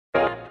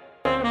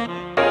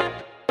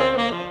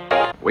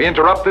We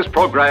interrupt this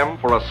program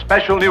for a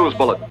special news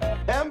bulletin.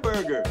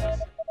 Hamburgers,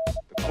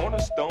 the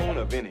cornerstone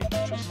of any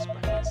nutritious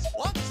breakfast.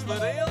 What's the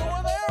deal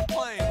with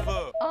airplane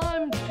food?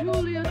 I'm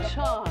Julia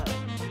Child.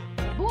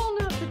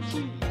 Bon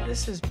appetit.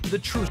 This is the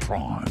True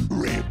Crime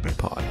Rib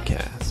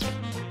Podcast.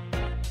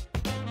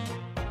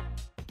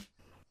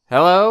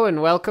 Hello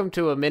and welcome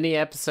to a mini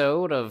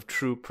episode of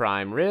True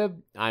Prime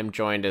Rib. I'm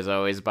joined as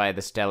always by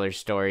the stellar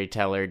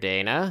storyteller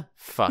Dana.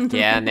 Fuck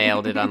yeah,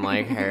 nailed it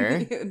unlike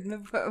her.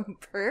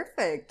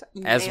 Perfect.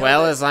 As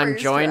well as I'm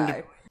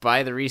joined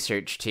by the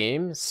research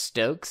team,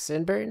 Stokes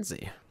and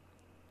Bernsey.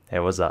 Hey,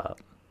 what's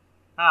up?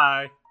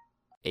 Hi.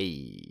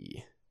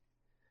 Hey.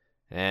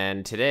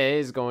 And today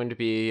is going to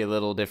be a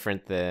little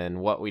different than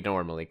what we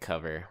normally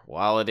cover.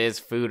 While it is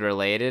food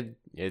related,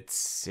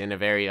 it's in a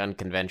very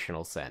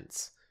unconventional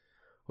sense.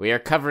 We are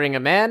covering a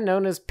man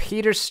known as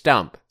Peter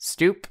Stumpp,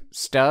 Stoop,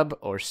 Stub,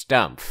 or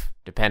Stumpf,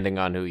 depending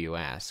on who you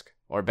ask.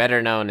 Or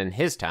better known in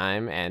his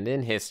time and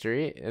in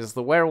history as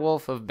the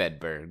Werewolf of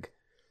Bedburg.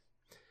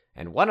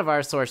 And one of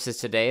our sources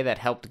today that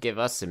helped give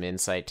us some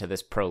insight to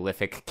this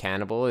prolific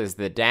cannibal is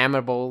The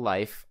Damnable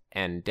Life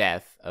and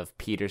Death of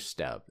Peter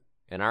Stumpp,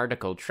 an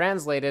article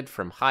translated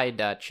from High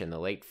Dutch in the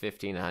late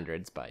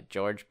 1500s by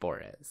George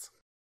Borres.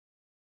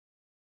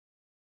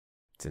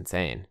 It's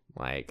insane.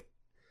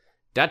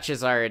 Dutch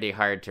is already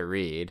hard to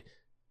read,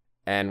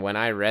 and when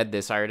I read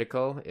this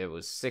article, it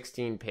was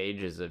 16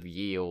 pages of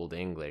ye old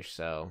English,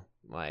 So,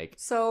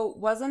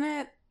 wasn't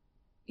it,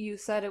 you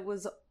said it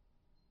was,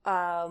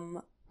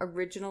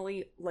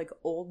 originally,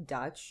 Old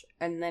Dutch,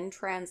 and then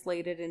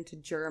translated into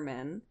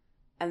German,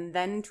 and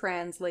then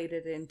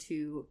translated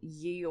into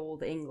ye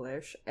old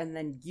English, and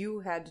then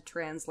you had to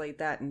translate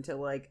that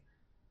into,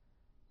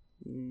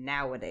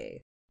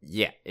 nowadays.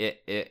 Yeah,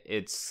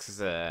 it's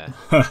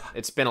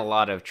been a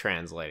lot of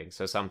translating,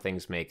 so some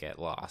things may get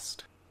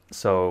lost.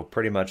 So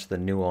pretty much the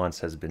nuance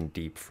has been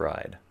deep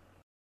fried.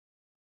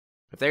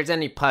 If there's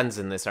any puns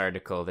in this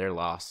article, they're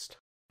lost.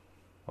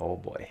 Oh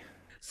boy.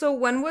 So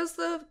when was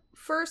the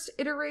first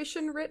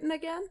iteration written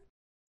again?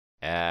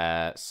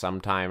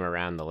 Sometime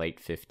around the late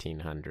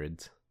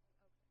 1500s.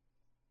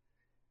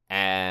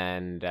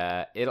 And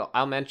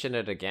I'll mention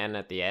it again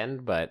at the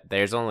end, but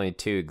there's only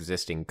 2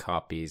 existing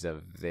copies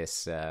of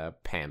this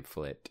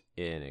pamphlet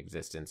in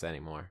existence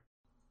anymore.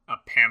 A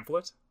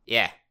pamphlet?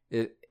 Yeah.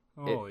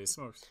 Holy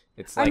smokes.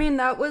 It's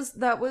that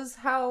was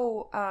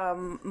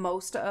how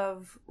most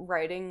of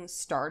writing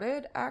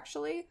started,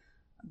 actually.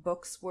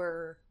 Books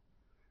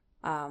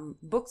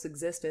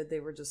existed, they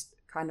were just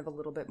kind of a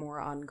little bit more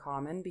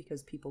uncommon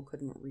because people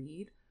couldn't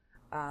read.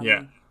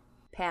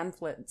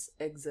 Pamphlets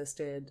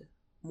existed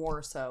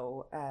more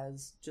so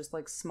as just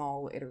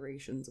small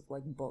iterations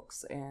of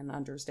books and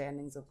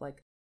understandings of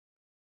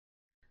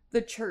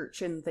the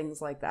church and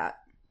things like that.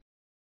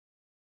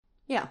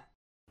 Yeah.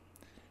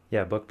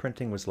 Yeah, book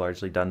printing was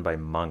largely done by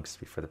monks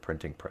before the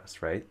printing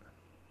press, right?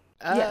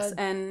 Yes,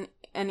 and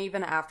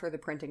even after the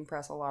printing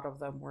press, a lot of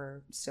them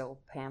were still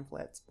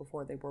pamphlets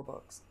before they were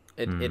books.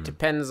 It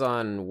depends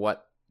on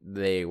what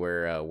they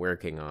were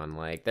working on.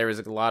 There was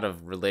a lot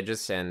of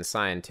religious and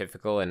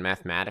scientifical and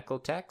mathematical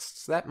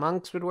texts that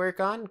monks would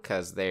work on,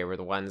 because they were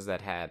the ones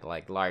that had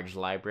large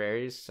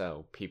libraries,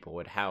 so people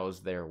would house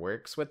their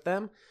works with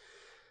them.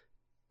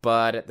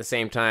 But at the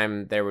same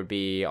time, there would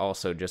be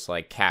also just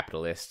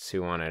capitalists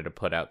who wanted to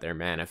put out their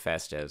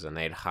manifestos, and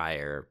they'd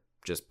hire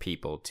just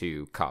people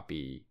to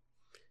copy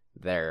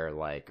their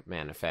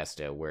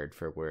manifesto word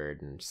for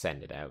word and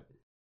send it out.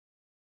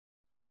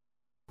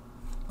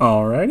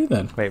 Alrighty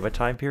then. Wait, what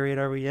time period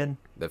are we in?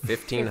 The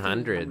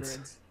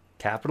 1500s.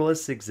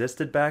 Capitalists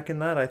existed back in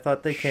that? I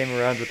thought they came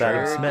around with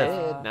Adam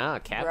Smith. No,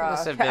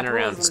 capitalists have been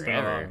around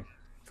forever.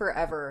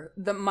 Forever.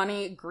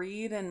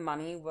 Greed and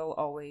money will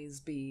always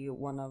be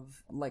one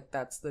of,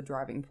 that's the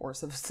driving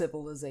force of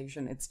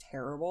civilization. It's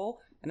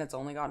terrible, and it's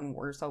only gotten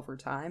worse over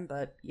time,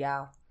 but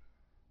yeah.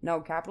 No,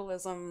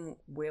 capitalism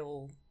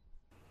will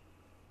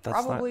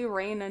probably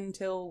reign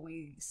until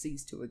we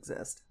cease to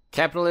exist.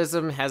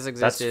 Capitalism has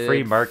existed. That's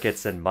free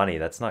markets and money.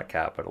 That's not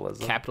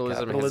capitalism.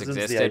 Capitalism's has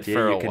existed the idea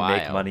for a you can while.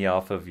 make money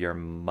off of your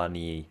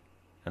money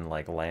and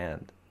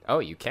land. Oh,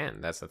 you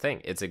can. That's the thing.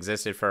 It's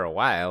existed for a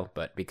while,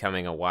 but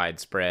becoming a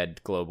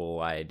widespread global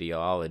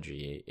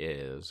ideology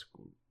is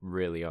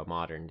really a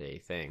modern day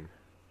thing.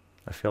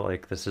 I feel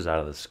like this is out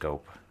of the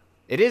scope.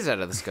 It is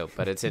out of the scope,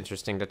 but it's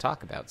interesting to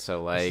talk about.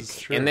 So,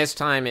 in this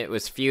time, it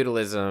was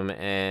feudalism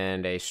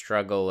and a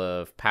struggle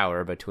of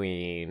power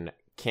between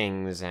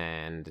kings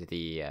and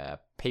the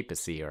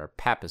papacy, or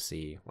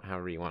papacy,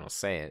 however you want to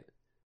say it.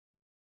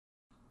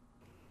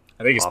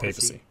 I think it's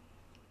papacy.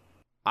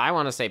 I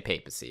want to say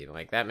papacy.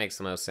 That makes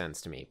the most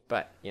sense to me.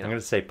 But, I'm going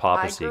to say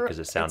papacy because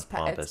it sounds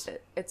pompous.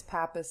 It's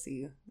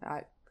papacy.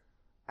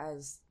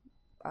 As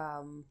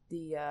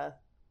the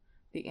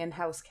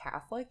in-house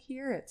Catholic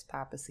here, it's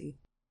papacy.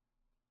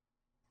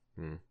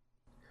 Well,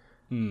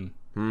 we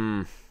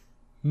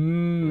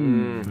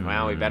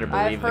better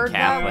believe the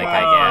Catholic,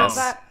 I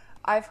guess.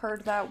 I've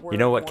heard that word. You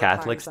know what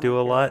Catholics do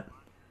a lot?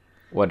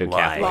 What do Lie.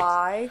 Catholics?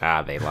 Lie.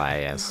 Ah, they lie,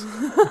 yes.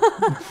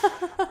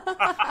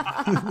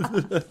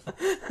 Isn't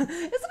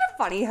it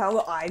funny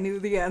how I knew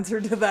the answer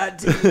to that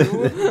too?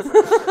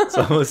 It's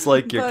almost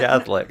like you're But-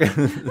 Catholic.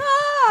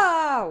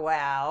 Ah,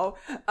 wow.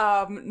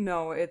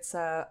 No, it's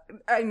I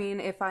mean,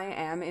 if I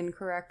am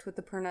incorrect with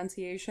the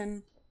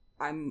pronunciation,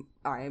 I'm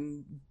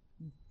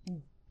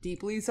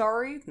deeply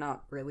sorry.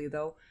 Not really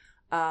though.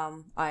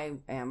 I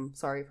am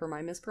sorry for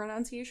my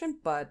mispronunciation,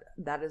 but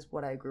that is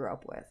what I grew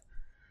up with.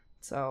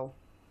 So,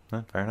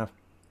 Fair enough.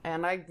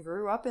 and I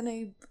grew up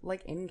in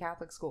in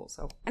Catholic school.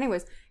 So,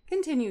 anyways,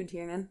 continue,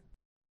 Tiernan.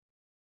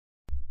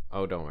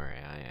 Oh, don't worry,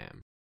 I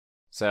am.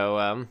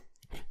 So,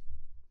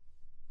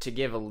 to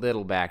give a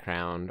little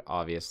background,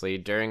 obviously,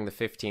 during the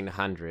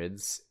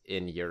 1500s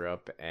in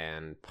Europe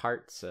and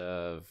parts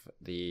of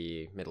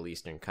the Middle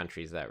Eastern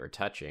countries that we're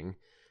touching,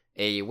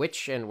 a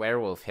witch and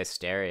werewolf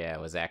hysteria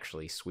was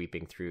actually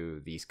sweeping through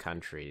these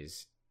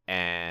countries,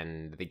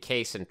 and the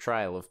case and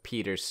trial of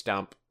Peter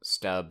Stumpp,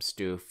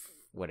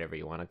 whatever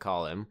you want to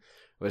call him,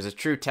 was a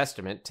true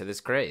testament to this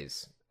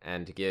craze.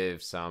 And to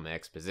give some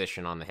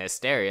exposition on the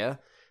hysteria,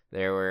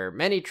 there were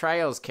many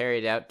trials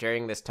carried out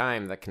during this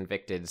time that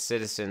convicted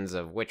citizens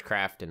of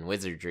witchcraft and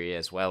wizardry,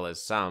 as well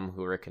as some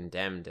who were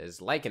condemned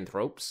as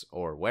lycanthropes,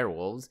 or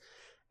werewolves,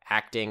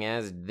 acting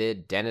as the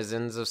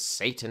denizens of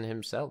Satan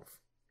himself.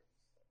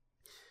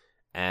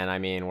 And I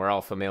mean, we're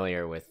all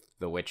familiar with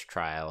the witch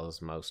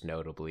trials, most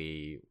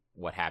notably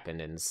what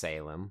happened in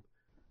Salem.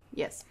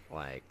 Yes.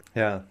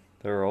 Yeah,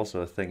 they were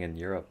also a thing in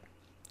Europe.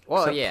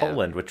 Well, Except yeah.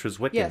 Poland, which was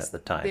Wiccan Yes, at the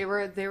time. they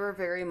were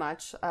very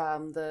much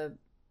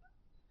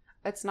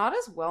it's not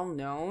as well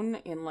known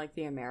in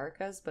the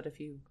Americas, but if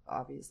you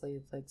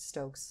obviously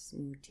Stokes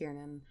and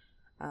Tiernan,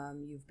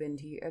 you've been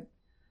to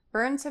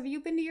Burns, have you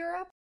been to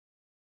Europe?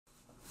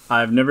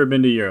 I've never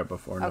been to Europe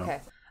before, no.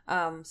 Okay.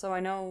 So I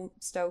know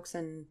Stokes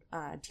and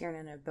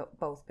Tiernan have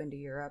both been to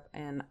Europe,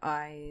 and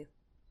I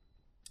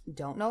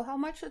don't know how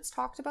much it's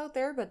talked about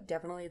there, but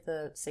definitely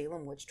the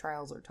Salem witch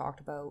trials are talked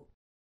about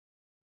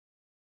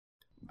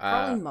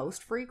probably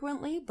most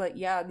frequently. But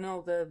yeah,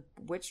 no, the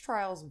witch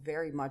trials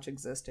very much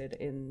existed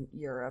in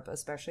Europe,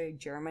 especially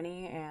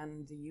Germany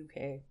and the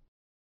UK.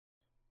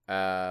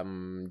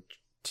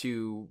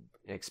 To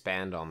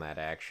expand on that,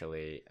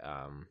 actually,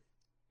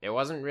 it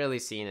wasn't really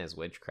seen as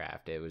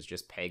witchcraft. It was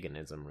just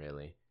paganism,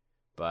 really.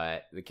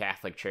 But the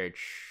Catholic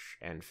Church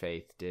and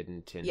faith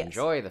didn't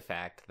enjoy the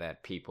fact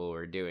that people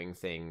were doing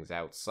things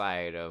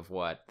outside of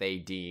what they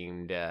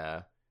deemed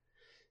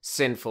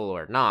sinful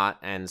or not,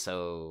 and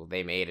so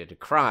they made it a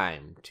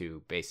crime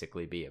to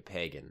basically be a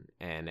pagan.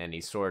 And any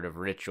sort of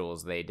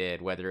rituals they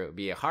did, whether it would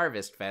be a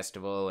harvest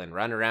festival and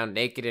run around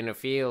naked in a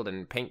field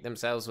and paint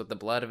themselves with the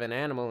blood of an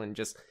animal and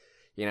just,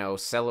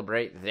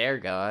 celebrate their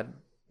god,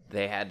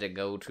 they had to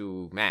go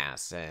to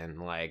mass and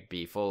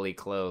be fully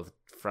clothed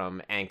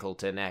from ankle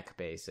to neck,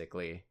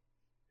 basically.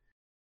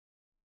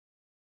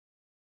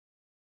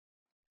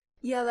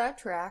 Yeah, that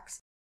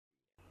tracks.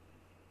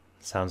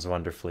 Sounds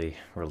wonderfully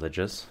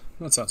religious.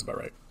 That sounds about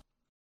right.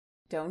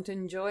 Don't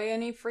enjoy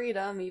any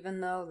freedom,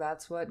 even though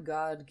that's what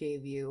God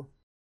gave you.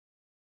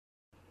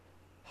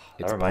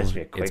 That reminds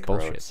me of It's Quake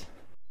bullshit. Roads.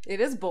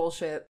 It is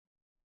bullshit.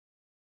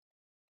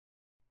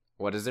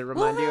 What does it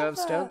remind you of,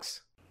 Well,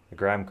 Stokes? The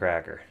graham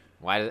cracker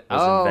Why did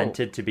was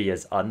invented to be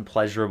as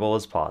unpleasurable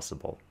as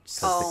possible, because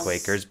Oh. the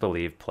Quakers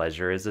believe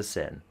pleasure is a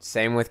sin.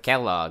 Same with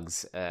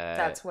Kellogg's.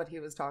 That's what he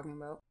was talking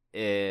about.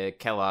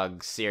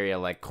 Kellogg's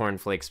cereal, like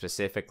cornflakes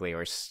specifically,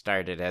 were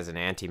started as an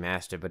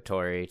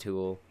anti-masturbatory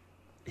tool.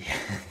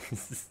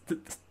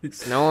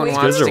 No one Wait,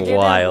 wants Those to are didn't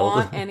wild.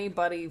 want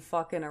anybody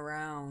fucking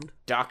around.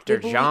 Dr. They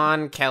believe-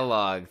 John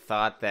Kellogg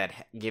thought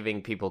that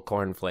giving people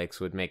cornflakes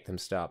would make them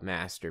stop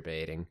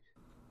masturbating.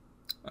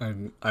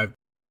 I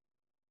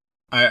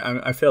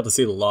fail to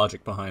see the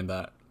logic behind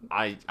that.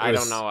 I was-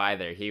 don't know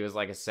either. He was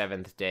like a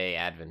Seventh-day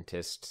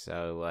Adventist,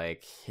 so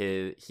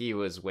he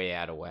was way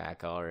out of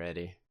whack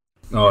already.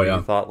 Oh, Maybe yeah.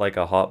 You thought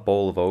a hot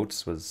bowl of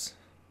oats was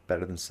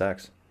better than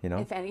sex,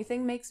 If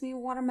anything makes me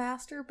want to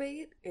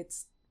masturbate,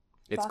 it's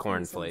It's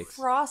fucking some cornflakes.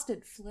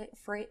 frosted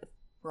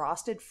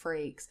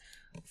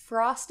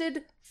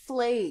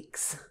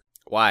flakes.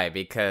 Why?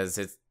 Because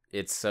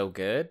it's so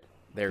good.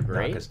 They're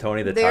great. Because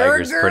Tony the They're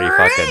Tiger's pretty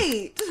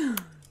fucking... great.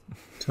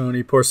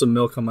 Tony, pour some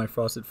milk on my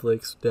frosted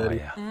flakes, Oh, Daddy.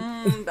 yeah.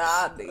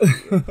 Daddy.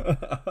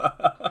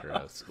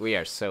 Gross. We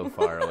are so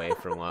far away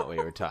from what we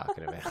were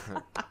talking about.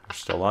 We're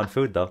still on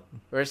food, though.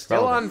 We're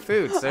still on Relevant.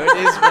 food, so it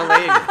is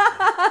related.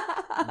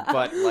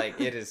 But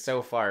it is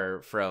so far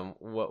from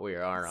what we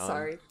are on.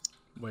 Sorry.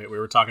 Wait, we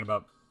were talking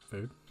about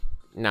food?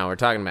 No, we're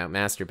talking about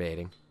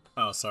masturbating.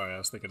 Oh, sorry, I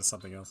was thinking of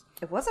something else.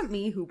 It wasn't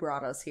me who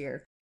brought us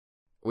here.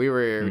 We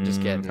were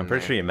just getting. I'm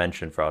pretty there. sure you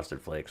mentioned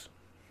Frosted Flakes.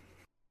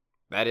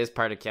 That is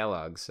part of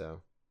Kellogg's,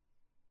 so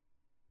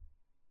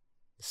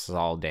this is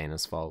all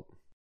Dana's fault.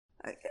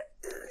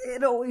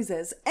 It always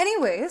is.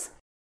 Anyways.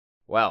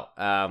 Well,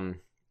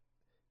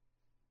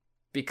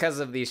 because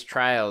of these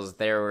trials,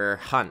 there were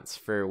hunts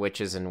for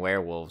witches and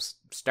werewolves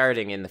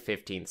starting in the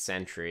 15th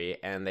century,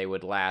 and they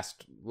would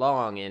last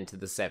long into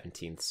the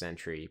 17th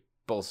century,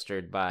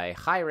 bolstered by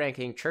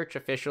high-ranking church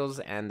officials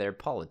and their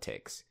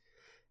politics.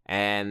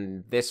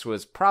 And this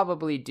was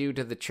probably due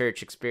to the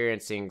church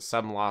experiencing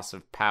some loss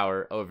of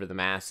power over the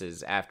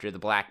masses after the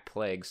Black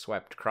Plague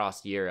swept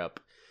across Europe.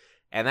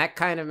 And that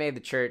kind of made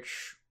the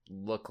church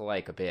look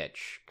like a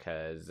bitch,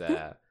 because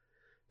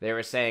they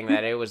were saying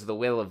that it was the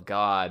will of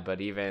God,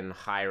 but even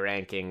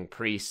high-ranking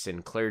priests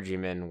and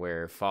clergymen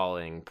were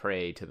falling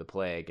prey to the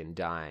plague and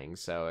dying.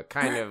 So it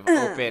kind of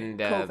opened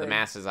the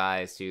masses'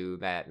 eyes to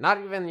that.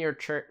 Not even your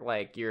church,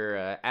 like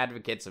your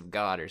advocates of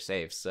God, are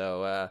safe.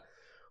 So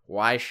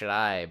why should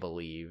I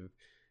believe?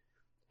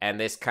 And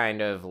this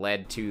kind of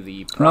led to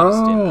the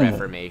Protestant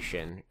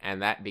Reformation,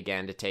 and that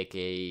began to take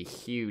a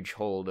huge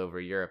hold over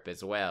Europe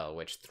as well,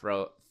 which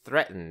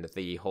threatened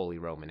the Holy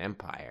Roman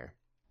Empire.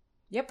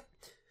 Yep.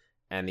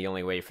 And the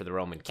only way for the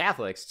Roman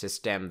Catholics to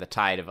stem the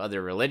tide of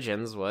other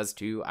religions was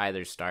to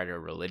either start a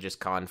religious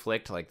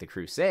conflict like the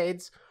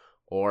Crusades,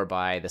 or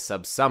by the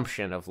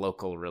subsumption of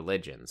local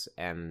religions.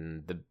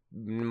 And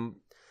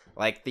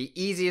the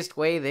easiest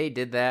way they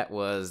did that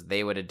was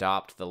they would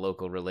adopt the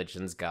local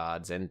religion's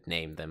gods and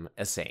name them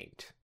a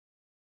saint.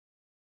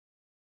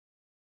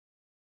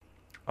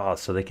 Oh,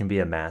 so they can be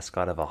a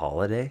mascot of a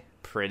holiday?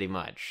 Pretty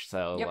much.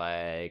 So,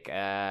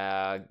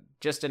 Yep.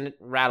 Just to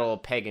rattle a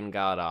pagan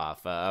god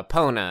off,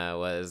 Epona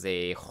was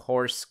a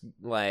horse,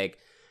 like,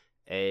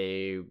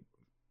 a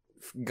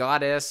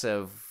goddess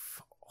of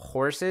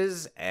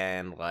horses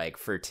and, like,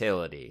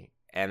 fertility.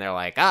 And they're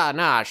like,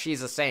 nah,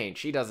 she's a saint.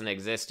 She doesn't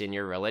exist in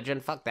your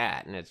religion. Fuck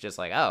that. And it's just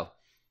like, oh,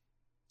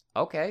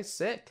 okay,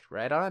 sick.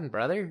 Right on,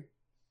 brother.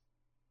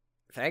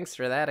 Thanks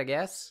for that, I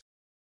guess.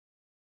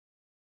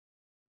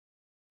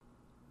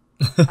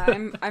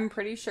 I'm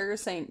pretty sure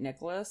Saint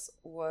Nicholas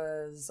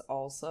was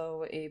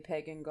also a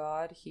pagan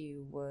god.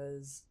 He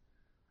was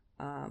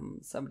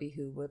somebody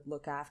who would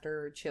look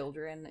after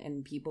children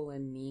and people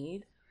in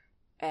need.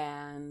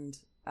 And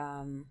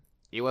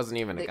he wasn't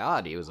even a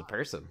god. He was a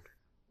person.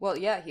 Well,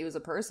 yeah, he was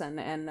a person,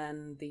 and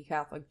then the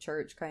Catholic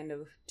Church kind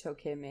of took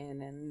him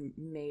in and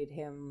made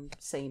him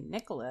Saint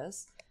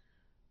Nicholas,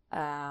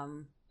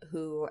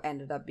 who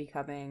ended up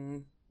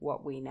becoming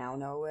what we now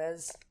know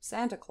as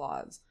Santa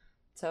Claus.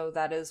 So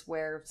that is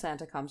where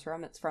Santa comes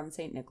from. It's from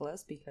Saint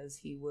Nicholas, because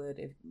he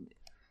would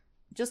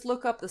just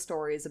look up the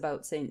stories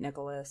about Saint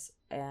Nicholas,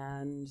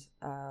 and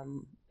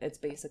it's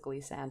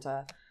basically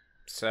Santa.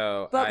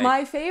 So, but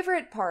my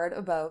favorite part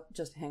about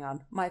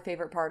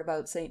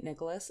Saint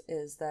Nicholas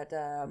is that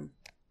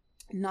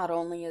not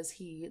only is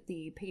he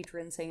the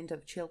patron saint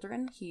of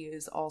children, he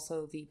is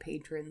also the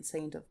patron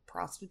saint of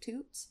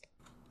prostitutes.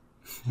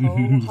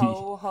 Ho,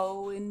 ho,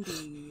 ho,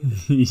 indeed.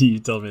 You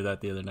told me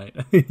that the other night.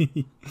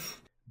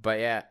 But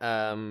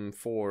yeah,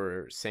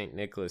 for Saint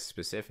Nicholas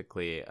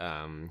specifically,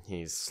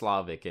 he's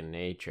Slavic in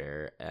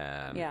nature.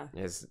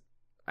 His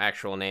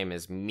actual name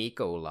is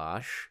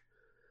Mikolash,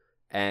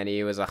 and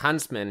he was a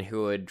huntsman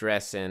who would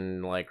dress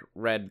in like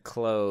red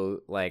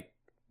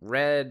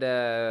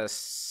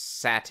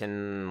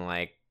satin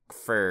like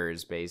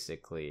furs,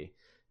 basically.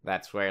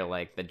 That's where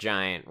like the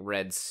giant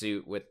red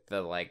suit with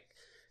the like,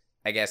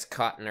 I guess,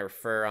 cotton or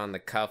fur on the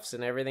cuffs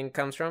and everything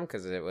comes from,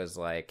 because it was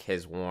like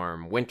his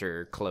warm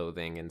winter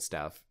clothing and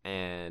stuff.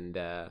 And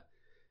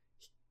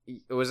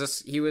he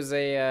was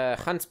a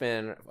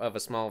huntsman of a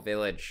small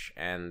village,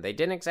 and they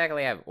didn't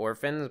exactly have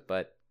orphans,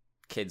 but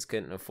kids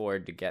couldn't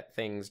afford to get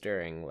things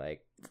during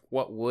like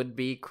what would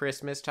be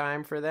Christmas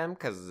time for them,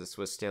 because this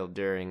was still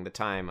during the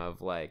time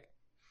of like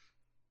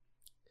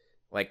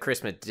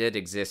Christmas did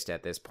exist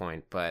at this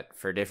point, but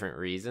for different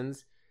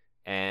reasons.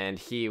 And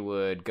he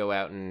would go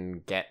out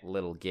and get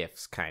little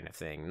gifts, kind of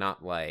thing.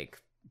 Not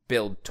like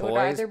build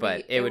toys,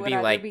 but it would be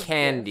like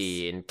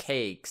candy and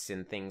cakes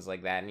and things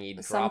like that, and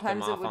he'd drop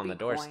them off on the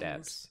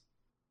doorsteps.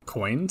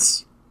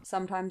 Coins?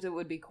 Sometimes it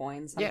would be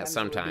coins.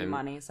 Sometimes it would be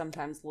money.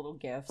 Sometimes little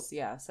gifts.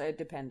 Yeah, so it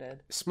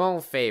depended.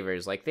 Small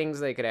favors, like things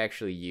they could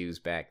actually use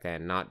back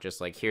then, not just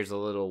like, here's a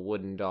little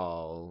wooden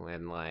doll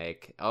and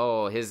like,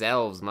 oh, his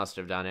elves must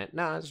have done it.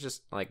 No, it's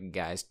just like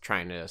guys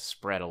trying to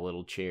spread a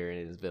little cheer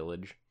in his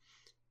village.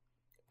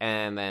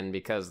 And then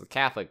because the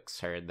Catholics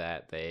heard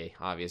that, they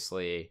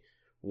obviously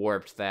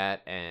warped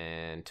that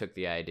and took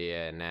the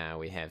idea, and now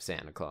we have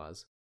Santa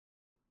Claus.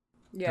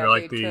 Yeah,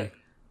 like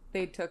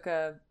they took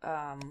a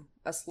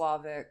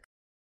Slavic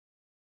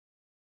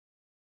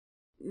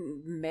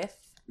myth,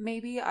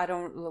 maybe. I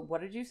don't.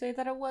 What did you say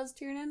that it was,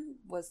 Tiernan?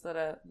 Was it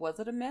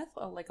a myth,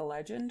 like a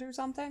legend or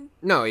something?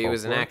 No, he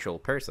was an actual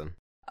person.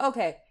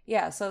 Okay,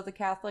 yeah. So the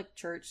Catholic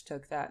Church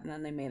took that and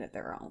then they made it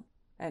their own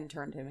and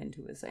turned him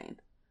into a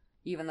saint,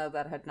 even though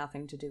that had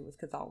nothing to do with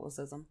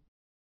Catholicism.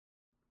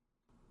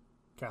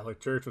 Catholic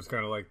Church was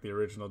kind of like the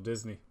original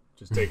Disney,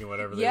 just taking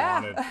whatever they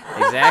wanted.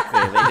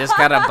 Exactly. They just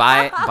gotta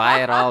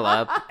buy it all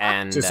up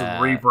and just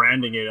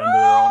rebranding it under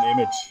their own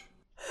image.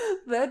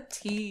 The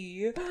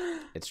tea.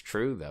 It's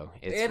true, though.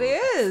 It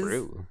is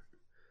true.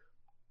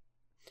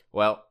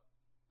 Well,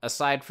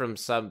 aside from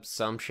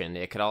subsumption,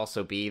 it could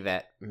also be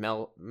that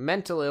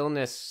mental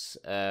illness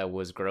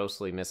was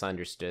grossly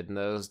misunderstood in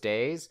those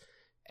days.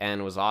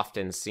 and was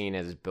often seen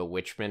as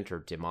bewitchment or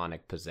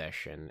demonic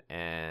possession,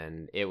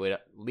 and it would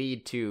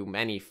lead to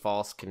many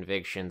false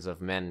convictions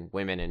of men,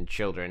 women, and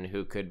children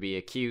who could be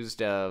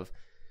accused of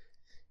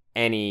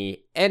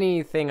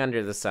anything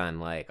under the sun.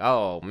 Like,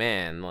 oh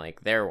man,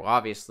 like they're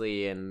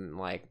obviously in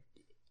like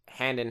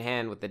hand in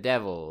hand with the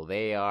devil.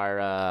 They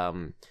are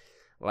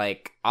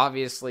like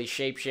obviously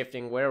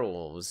shape-shifting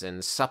werewolves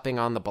and supping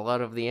on the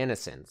blood of the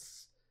innocents.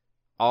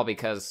 All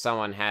because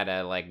someone had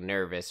a, like,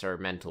 nervous or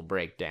mental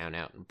breakdown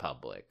out in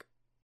public.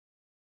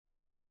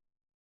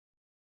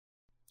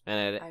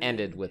 And it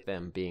ended with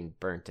them being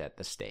burnt at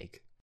the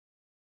stake.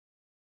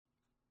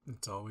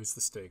 It's always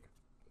the steak.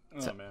 Oh,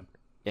 So, man.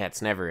 Yeah,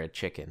 it's never a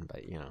chicken,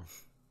 but, you know.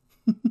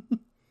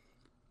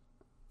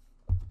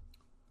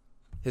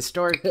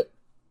 Historic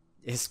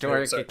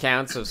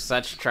accounts of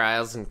such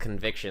trials and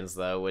convictions,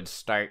 though, would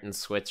start in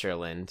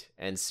Switzerland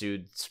and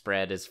soon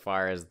spread as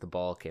far as the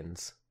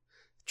Balkans.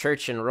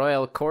 Church and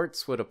royal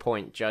courts would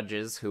appoint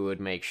judges who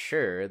would make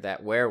sure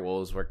that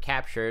werewolves were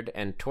captured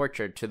and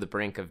tortured to the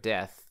brink of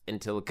death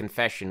until a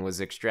confession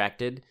was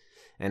extracted,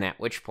 and at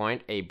which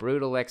point a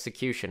brutal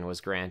execution was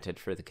granted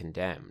for the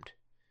condemned.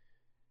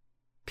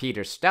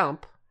 Peter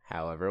Stumpp,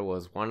 however,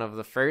 was one of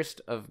the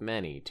first of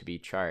many to be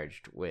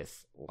charged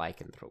with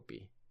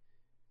lycanthropy.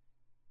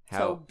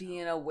 So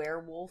being a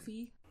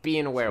werewolfy?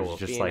 Being a werewolf.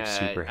 Just being like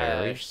super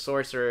hairy? A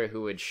sorcerer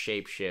who would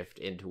shapeshift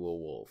into a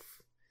wolf.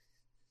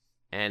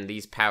 And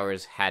these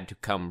powers had to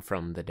come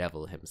from the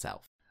devil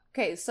himself.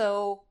 Okay,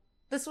 so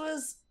this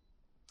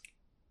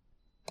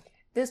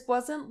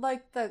wasn't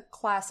like the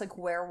classic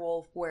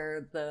werewolf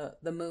where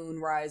the moon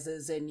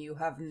rises and you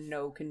have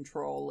no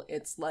control.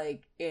 It's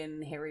like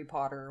in Harry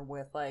Potter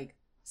with like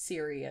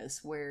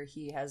Sirius, where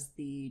he has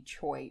the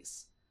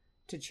choice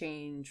to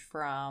change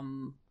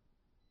from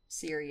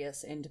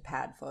Sirius into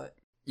Padfoot.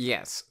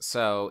 Yes,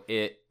 so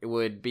it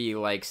would be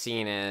like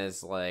seen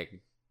as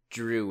like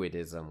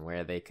druidism,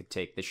 where they could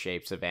take the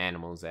shapes of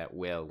animals at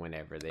will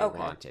whenever they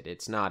wanted.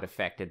 It's not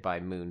affected by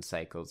moon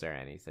cycles or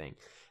anything.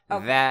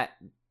 Okay. That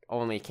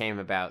only came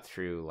about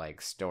through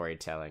like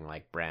storytelling,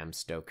 like Bram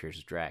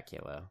Stoker's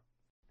Dracula.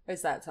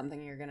 Is that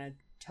something you're gonna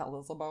tell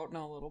us about in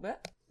a little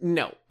bit?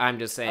 No, I'm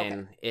just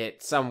saying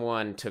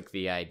someone took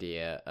the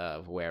idea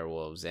of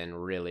werewolves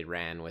and really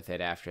ran with it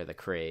after the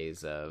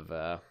craze of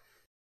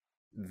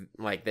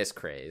like this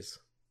craze.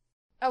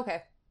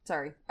 Okay,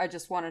 sorry. I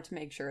just wanted to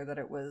make sure that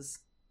it was...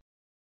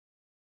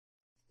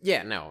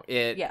 Yeah, no,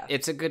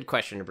 it's a good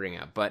question to bring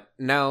up, but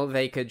no,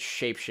 they could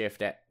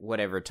shapeshift at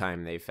whatever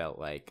time they felt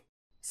like.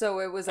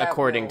 So it was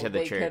according to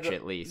the church,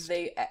 at least.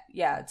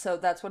 So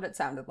that's what it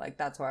sounded like.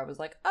 That's why I was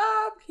like,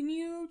 can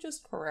you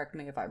just correct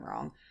me if I'm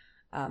wrong?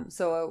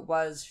 So it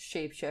was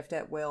shapeshift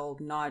at will,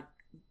 not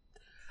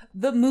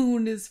the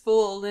moon is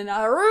full and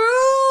I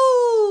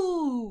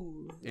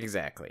rule.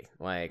 Exactly.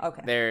 Like,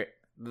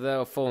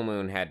 the full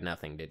moon had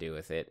nothing to do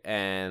with it,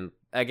 and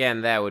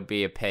again, that would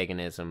be a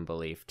paganism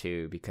belief,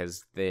 too,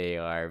 because they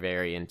are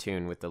very in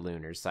tune with the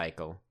lunar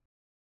cycle.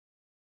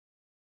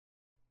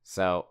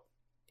 So,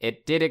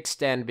 it did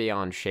extend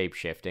beyond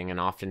shapeshifting, and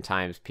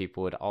oftentimes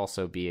people would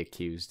also be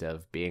accused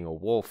of being a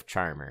wolf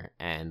charmer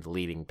and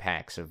leading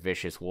packs of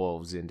vicious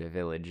wolves into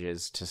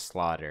villages to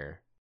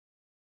slaughter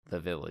the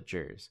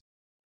villagers.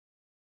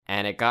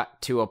 And it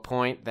got to a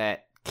point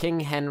that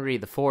King Henry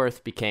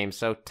IV became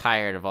so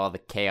tired of all the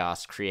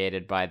chaos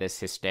created by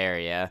this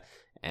hysteria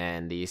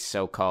and these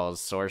so-called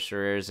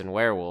sorcerers and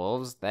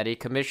werewolves that he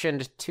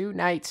commissioned 2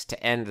 knights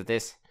to end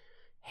this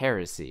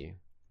heresy.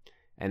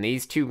 And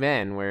these 2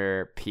 men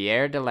were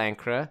Pierre de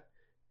Lancre,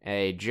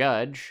 a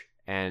judge,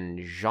 and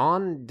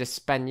Jean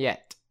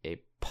d'Espagnette,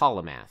 a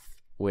polymath,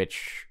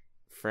 which,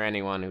 for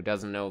anyone who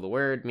doesn't know the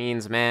word,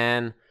 means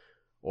man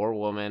or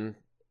woman,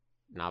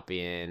 not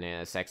being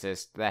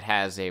sexist, that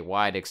has a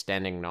wide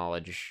extending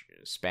knowledge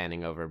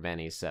spanning over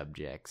many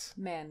subjects.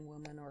 Man,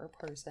 woman, or a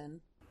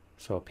person.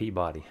 So a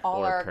Peabody.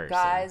 All or our person.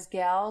 guys,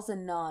 gals,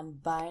 and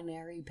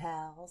non-binary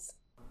pals.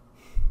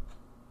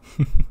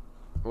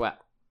 Well,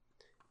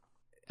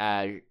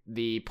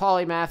 the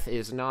polymath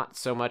is not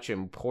so much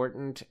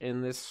important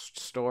in this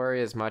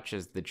story as much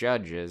as the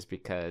judge is,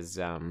 because,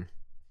 Judge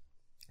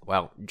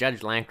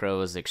Lancre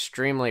was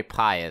extremely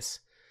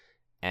pious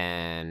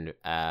and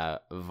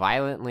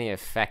violently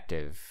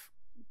effective,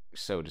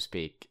 so to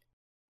speak.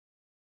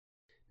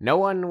 No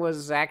one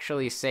was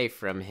actually safe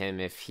from him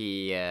if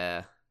he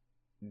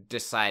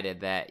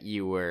decided that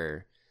you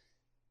were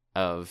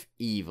of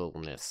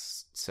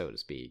evilness, so to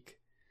speak.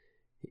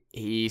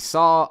 He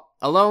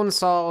alone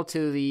saw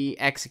to the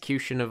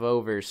execution of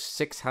over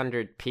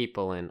 600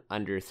 people in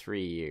under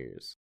 3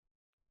 years.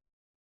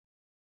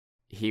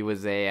 He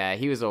was a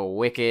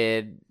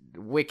wicked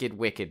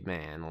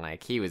man.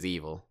 Like, he was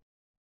evil.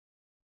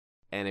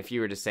 And if you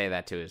were to say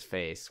that to his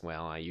face,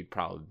 well, you'd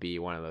probably be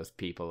one of those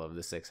people of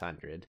the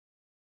 600.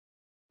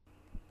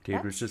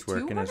 Dude was just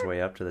working his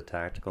way up to the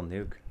tactical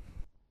nuke.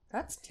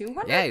 That's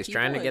 200. Yeah, he's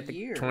trying to a get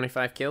year. the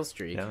 25 kill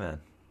streak. Yeah, man.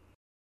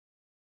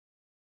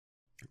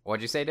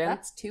 What'd you say, Dan?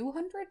 That's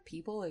 200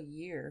 people a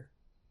year.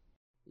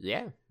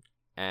 Yeah.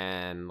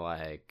 And,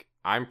 like,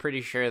 I'm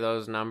pretty sure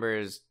those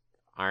numbers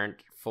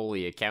aren't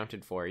fully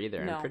accounted for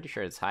either. No. I'm pretty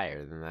sure it's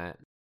higher than that.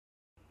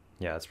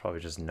 Yeah, it's probably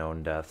just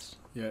known deaths.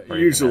 Yeah, it Or even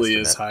usually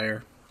is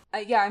estimate.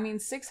 higher. Yeah, I mean,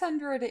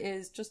 600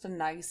 is just a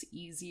nice,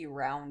 easy,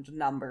 round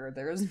number.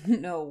 There's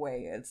no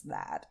way it's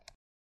that.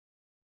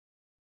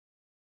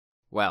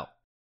 Well,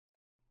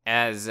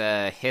 as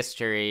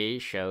history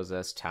shows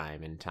us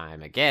time and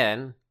time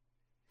again,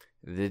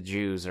 the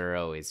Jews are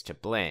always to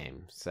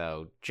blame.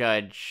 So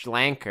Judge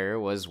Schlenker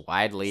was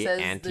widely Says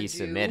the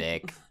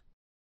anti-Semitic. Jew.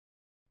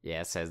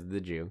 Yeah, says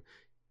the Jew.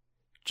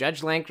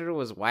 Judge Schlenker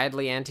was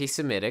widely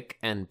anti-Semitic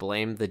and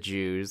blamed the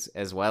Jews,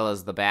 as well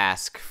as the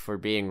Basque, for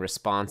being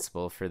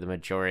responsible for the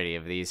majority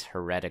of these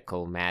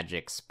heretical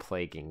magics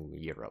plaguing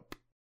Europe.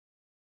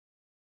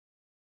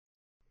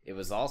 It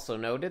was also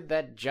noted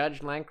that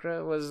Judge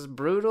Schlenker was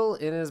brutal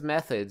in his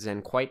methods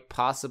and quite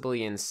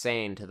possibly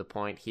insane to the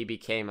point he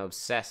became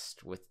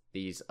obsessed with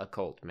these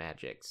occult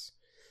magics.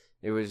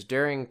 It was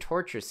during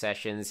torture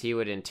sessions he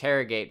would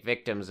interrogate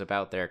victims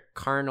about their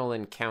carnal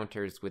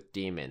encounters with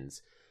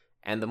demons,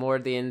 and the more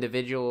the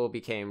individual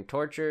became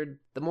tortured,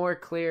 the more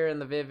clear and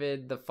the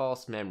vivid the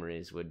false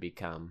memories would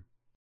become.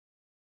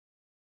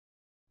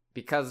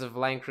 Because of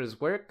Schlenker's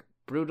work,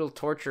 brutal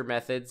torture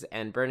methods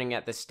and burning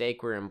at the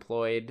stake were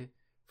employed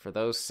for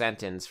those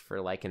sentenced for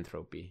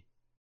lycanthropy.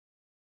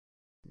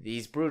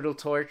 These brutal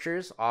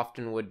tortures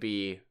often would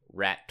be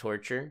rat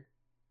torture,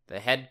 the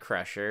head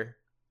crusher,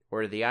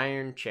 or the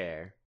iron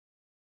chair.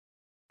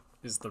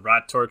 Is the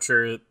rat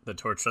torture the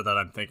torture that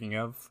I'm thinking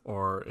of,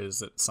 or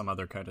is it some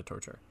other kind of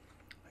torture?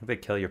 I think they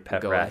kill your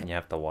pet Go rat ahead. and you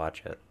have to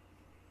watch it.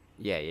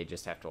 Yeah, you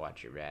just have to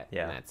watch your rat,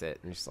 Yeah. and that's it.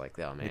 And just like,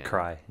 oh man. You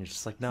cry. You're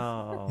just like,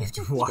 no. You have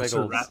to watch a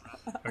Squiggles. rat.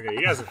 Okay,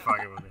 you guys are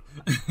fucking with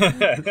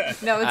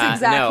me. No, it's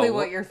exactly no.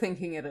 what you're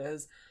thinking it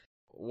is.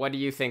 What do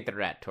you think the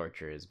rat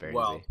torture is, Bernsey?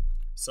 Well,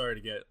 sorry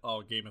to get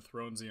all Game of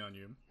Thronesy on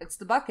you. It's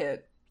the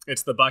bucket.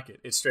 It's the bucket.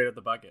 It's straight up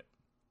the bucket.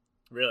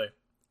 Really.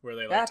 Where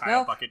they Yeah, tie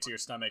no. a bucket to your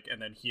stomach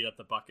and then heat up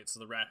the bucket so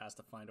the rat has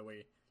to find a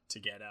way to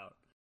get out.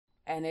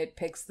 And it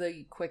picks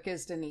the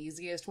quickest and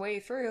easiest way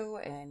through,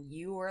 and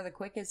you are the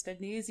quickest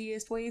and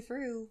easiest way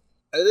through.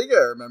 I think I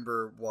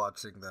remember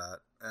watching that,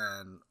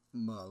 and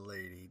my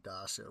lady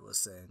Dasha was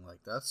saying,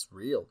 like, that's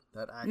real.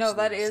 That actually No,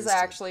 that is existed.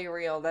 actually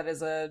real. That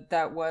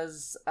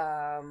was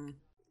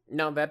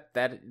No,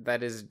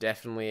 that is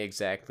definitely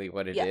exactly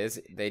what it Yeah.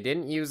 is. They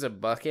didn't use a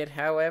bucket,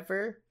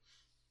 however.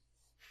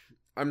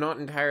 I'm not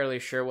entirely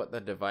sure what the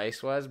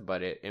device was,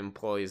 but it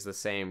employs the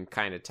same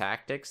kind of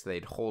tactics.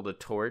 They'd hold a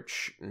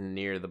torch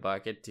near the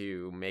bucket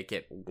to make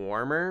it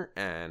warmer,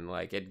 and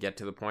like it'd get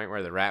to the point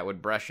where the rat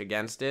would brush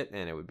against it,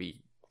 and it would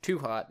be too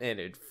hot, and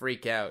it'd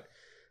freak out.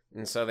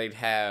 And so they'd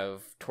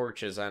have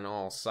torches on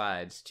all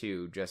sides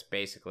to just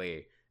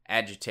basically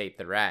agitate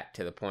the rat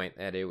to the point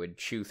that it would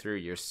chew through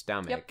your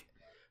stomach. Yep.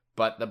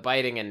 But the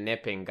biting and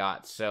nipping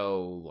got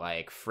so,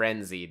 like,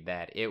 frenzied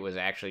that it was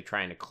actually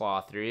trying to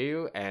claw through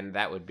you, and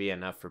that would be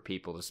enough for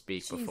people to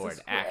speak before Jesus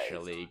it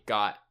actually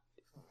got,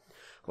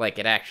 like,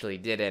 it actually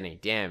did any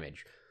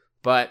damage.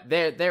 But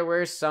there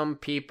were some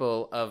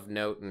people of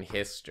note in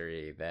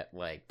history that,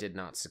 like, did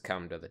not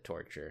succumb to the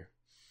torture,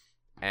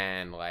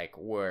 and, like,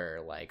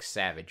 were, like,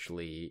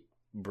 savagely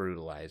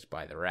brutalized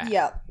by the rat.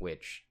 Yeah.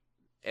 Which,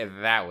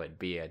 that would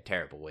be a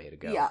terrible way to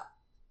go. Yeah.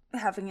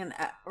 Having a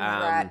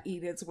rat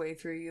eat its way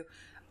through you.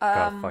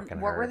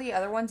 fucking What were hurt. the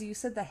other ones? You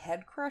said the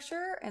head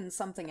crusher and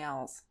something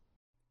else.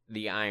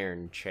 The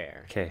iron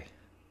chair. Okay.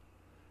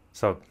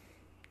 So,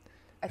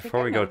 I think before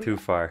I we know go too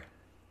far,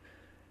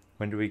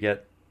 when do we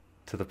get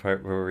to the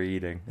part where we're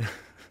eating?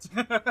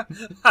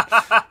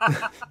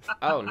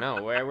 Oh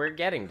no, we're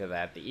getting to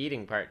that. The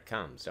eating part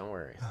comes. Don't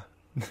worry.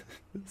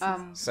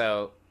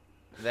 So,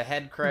 the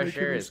head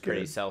crusher is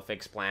pretty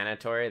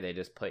self-explanatory. They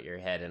just put your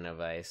head in a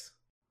vice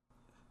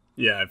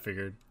Yeah, I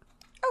figured.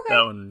 Okay.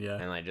 That one, yeah.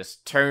 and like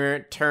just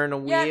turn a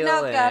wheel. Yeah,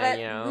 no, got and,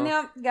 it. You know,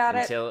 No, got it.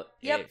 until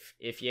Yep.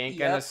 if you ain't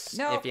Yep. gonna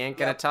Nope. if you ain't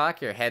gonna Yep.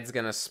 talk, your head's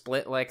gonna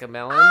split like a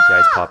melon. The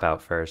eyes pop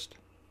out first.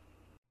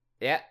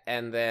 Yeah,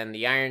 and then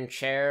the iron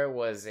chair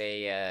was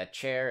a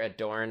chair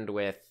adorned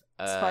with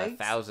Spikes?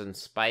 1,000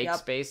 spikes,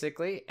 Yep.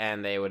 basically,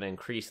 and they would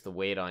increase the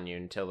weight on you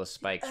until the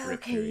spikes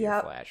ripped Okay, through your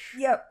yep. flesh.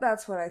 Yep,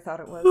 that's what I thought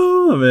it was.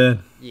 Oh,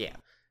 man. Yeah.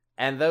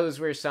 And those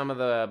were some of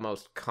the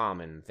most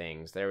common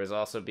things. There was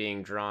also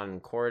being drawn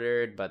and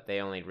quartered, but they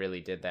only really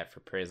did that for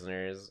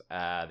prisoners.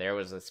 There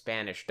was a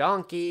Spanish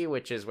donkey,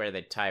 which is where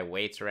they tie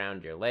weights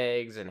around your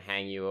legs and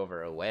hang you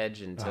over a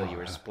wedge until you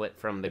were split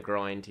from the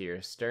groin to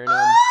your sternum.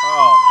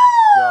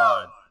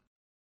 Oh,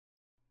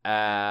 my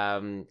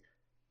God.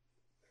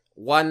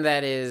 One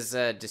that is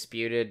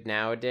disputed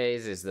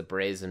nowadays is the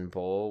brazen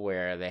bowl,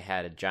 where they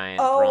had a giant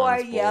Oh,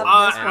 bronze bowl yep,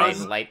 this and one.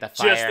 they'd light the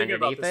Just fire thinking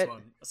about underneath this it.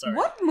 one. Sorry.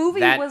 What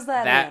movie was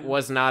that That in?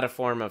 was not a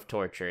form of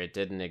torture. It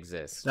didn't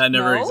exist. That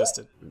never No?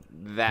 existed.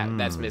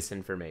 That's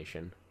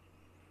misinformation.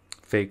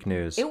 Fake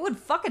news. It would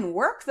fucking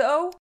work,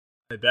 though.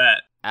 I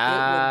bet.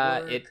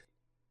 would work.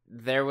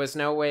 There was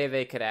no way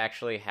they could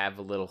actually have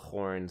a little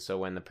horn, so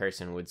when the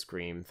person would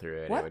scream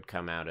through it, What? it would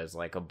come out as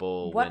like a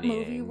bull What whinnying.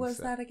 movie was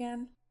so- that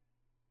again?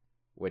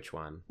 Which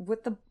one?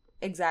 With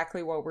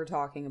exactly what we're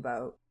talking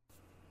about.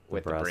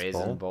 With the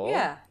brazen bull?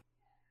 Yeah.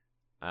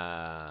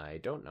 I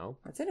don't know.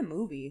 It's in a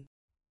movie.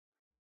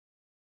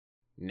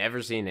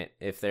 Never seen it,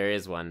 if there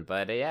is one.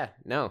 But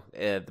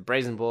the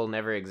brazen bull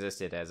never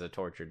existed as a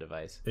torture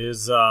device.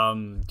 Is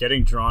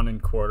getting drawn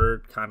and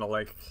quartered kind of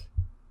like...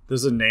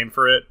 There's a name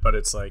for it, but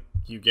it's like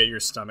you get your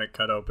stomach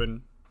cut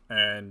open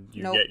and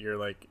you get your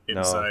like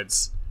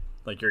insides,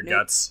 like your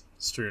guts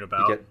strewn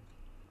about. You get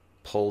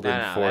pulled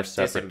in four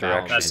separate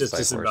directions. That's just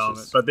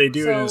disembowelment. But they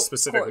do it in a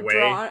specific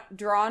way.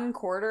 Drawn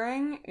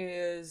quartering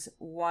is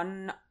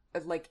one...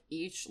 like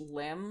each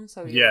limb,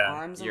 so your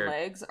arms and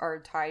legs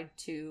are tied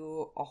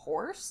to a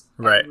horse,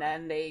 right? And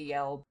then they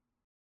yell.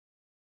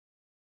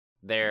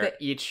 They're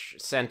each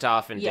sent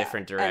off in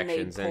different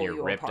directions, and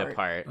you're ripped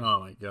apart. Oh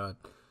my god!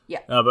 Yeah.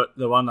 But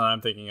the one that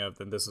I'm thinking of,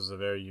 and this is a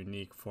very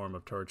unique form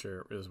of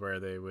torture, is where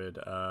they would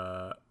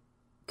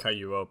cut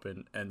you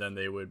open, and then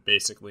they would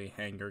basically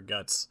hang your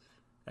guts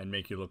and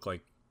make you look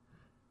like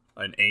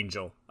an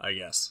angel, I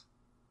guess,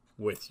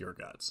 with your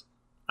guts.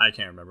 I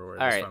can't remember where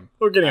it's from.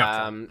 We're getting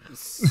off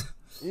track.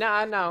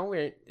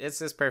 No,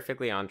 this is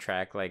perfectly on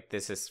track. Like,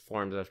 this is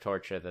forms of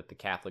torture that the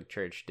Catholic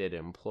Church did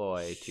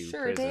employ to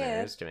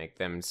prisoners to make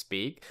them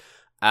speak.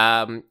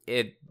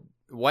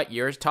 What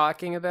you're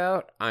talking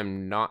about,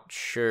 I'm not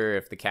sure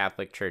if the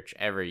Catholic Church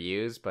ever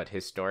used, but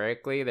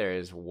historically there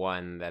is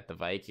one that the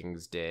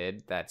Vikings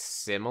did that's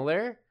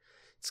similar.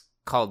 It's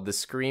called the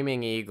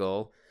Screaming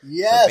Eagle.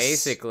 Yes! So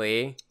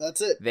basically,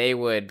 that's it. They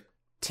would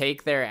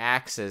take their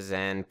axes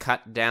and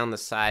cut down the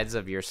sides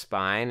of your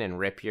spine and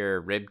rip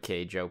your rib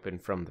cage open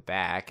from the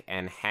back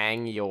and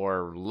hang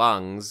your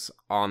lungs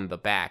on the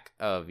back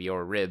of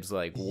your ribs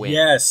like wings.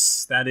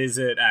 Yes, that is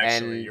it,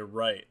 actually. You're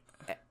right.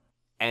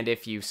 And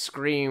if you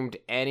screamed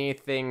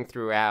anything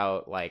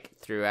throughout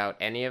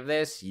any of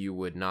this, you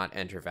would not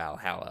enter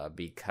Valhalla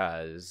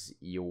because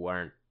you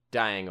weren't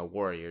dying a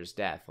warrior's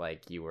death,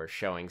 like you were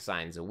showing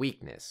signs of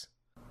weakness.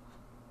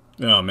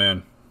 Oh,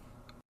 man.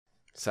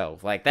 So,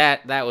 like,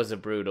 that was a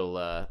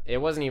brutal, it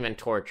wasn't even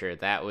torture.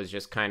 That was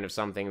just kind of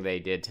something they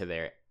did to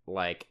their,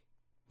 like,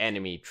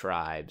 enemy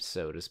tribes,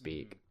 so to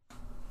speak.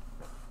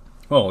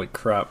 Holy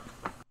crap.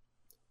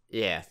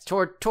 Yeah,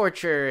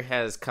 torture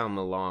has come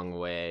a long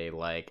way,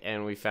 like,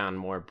 and we found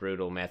more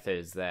brutal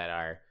methods that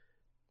are,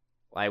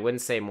 I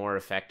wouldn't say more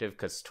effective,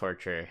 because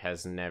torture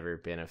has never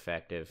been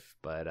effective,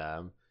 but,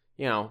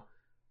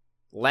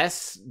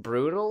 less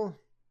brutal,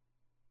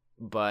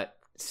 but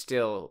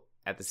still,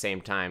 at the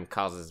same time,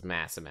 causes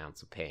mass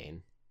amounts of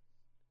pain.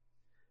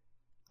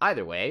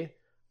 Either way,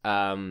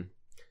 from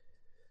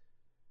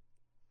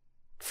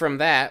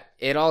that,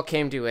 it all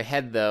came to a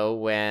head, though,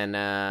 when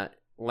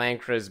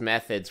Lancra's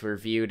methods were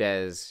viewed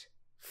as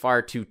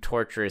far too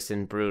torturous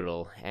and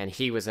brutal, and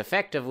he was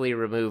effectively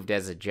removed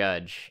as a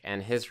judge,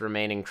 and his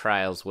remaining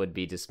trials would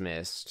be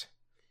dismissed.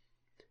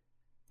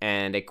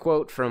 And a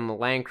quote from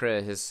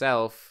Lancra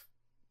himself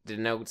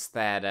denotes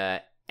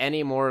that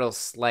any mortal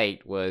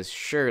slight was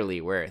surely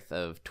worth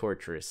of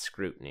torturous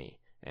scrutiny.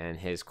 And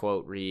his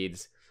quote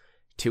reads,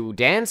 "To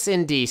dance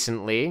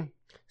indecently,"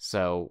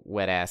 so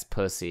wet-ass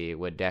pussy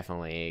would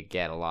definitely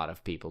get a lot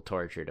of people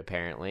tortured,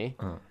 apparently.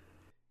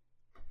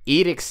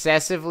 Eat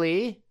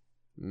excessively,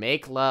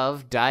 make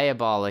love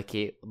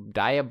diabolically,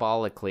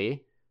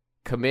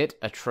 commit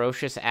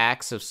atrocious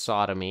acts of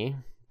sodomy,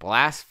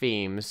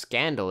 blaspheme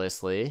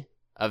scandalously,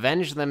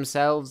 avenge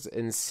themselves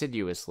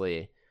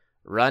insidiously,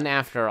 run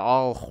after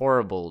all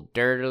horrible,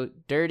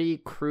 dirty,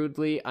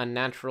 crudely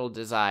unnatural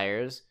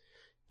desires,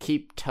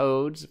 keep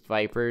toads,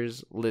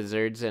 vipers,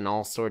 lizards, and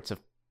all sorts of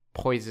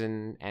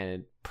poison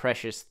and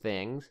precious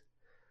things,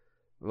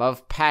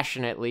 love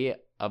passionately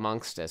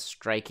amongst a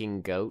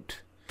striking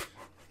goat,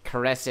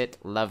 caress it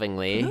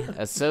lovingly,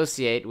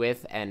 associate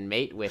with and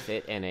mate with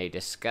it in a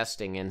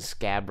disgusting and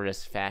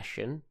scabrous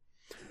fashion.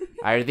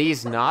 Are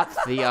these not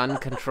the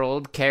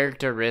uncontrolled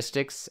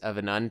characteristics of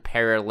an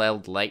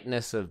unparalleled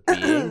lightness of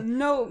being?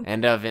 No.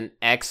 And of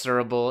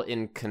inexorable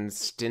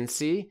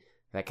inconstancy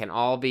that can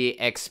all be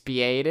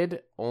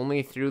expiated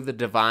only through the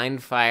divine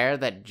fire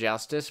that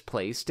justice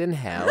placed in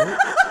hell?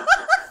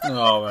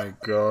 Oh my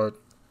god.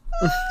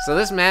 So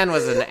this man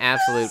was an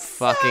absolute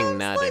fucking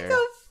nutter.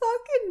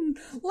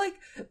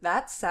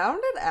 That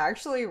sounded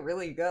actually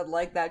really good.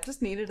 Like, that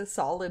just needed a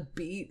solid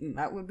beat, and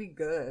that would be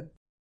good.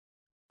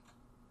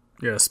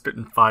 Yeah,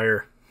 spitting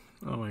fire.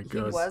 Oh my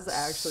god. He was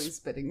actually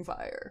spitting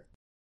fire.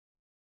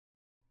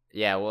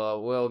 Yeah,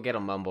 well, we'll get a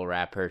mumble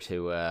rapper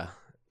to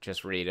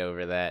just read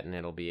over that, and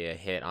it'll be a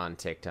hit on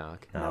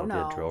TikTok. No,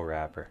 No. be a drill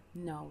rapper.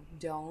 No,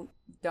 don't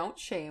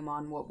shame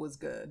on what was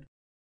good.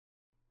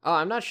 Oh,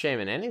 I'm not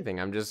shaming anything.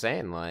 I'm just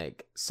saying,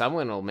 like,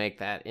 someone will make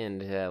that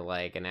into,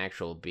 like, an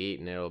actual beat,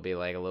 and it'll be,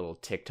 like, a little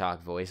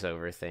TikTok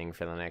voiceover thing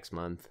for the next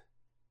month.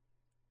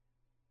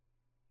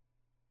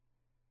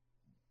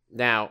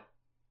 Now,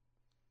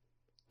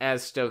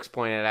 as Stokes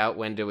pointed out,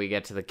 when do we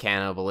get to the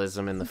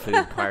cannibalism and the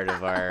food part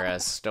of our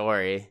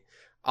story?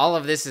 All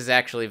of this is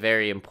actually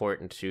very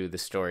important to the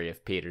story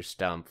of Peter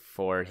Stumpp,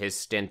 for his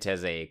stint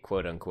as a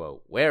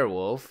quote-unquote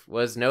werewolf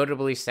was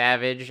notably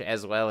savage,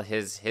 as well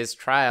as his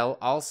trial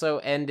also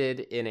ended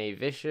in a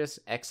vicious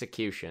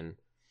execution.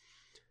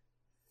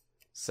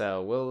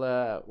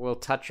 So we'll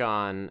touch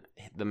on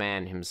the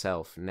man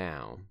himself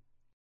now.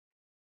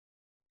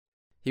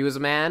 He was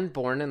a man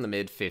born in the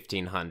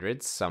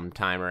mid-1500s,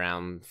 sometime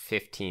around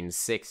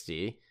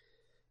 1560,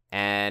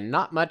 and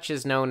not much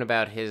is known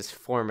about his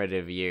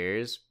formative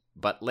years,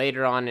 but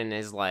later on in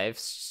his life,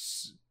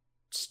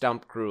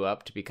 Stumpp grew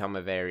up to become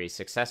a very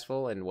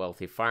successful and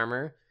wealthy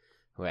farmer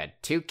who had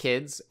 2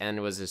 kids and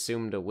was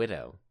assumed a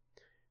widow.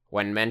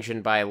 When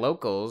mentioned by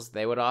locals,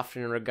 they would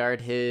often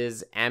regard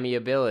his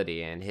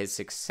amiability and his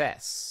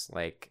success.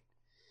 Like,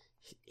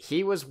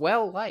 he was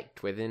well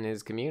liked within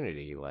his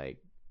community. Like,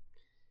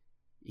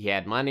 he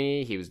had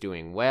money, he was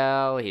doing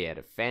well, he had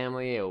a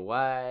family, a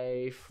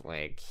wife.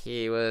 Like,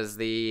 he was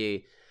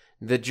the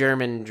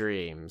German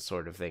dream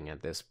sort of thing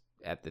at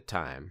the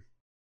time.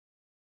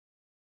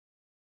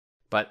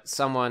 But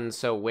someone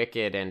so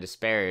wicked and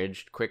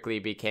disparaged quickly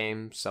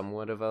became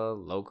somewhat of a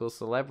local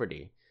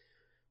celebrity.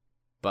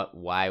 But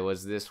why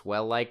was this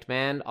well-liked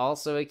man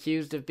also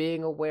accused of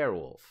being a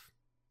werewolf?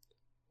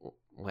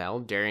 Well,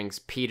 during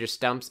Peter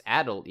Stumpp's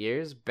adult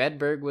years,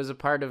 Bedburg was a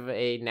part of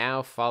a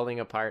now falling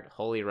apart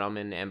Holy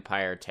Roman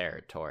Empire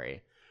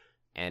territory,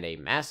 and a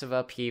massive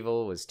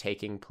upheaval was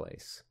taking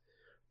place.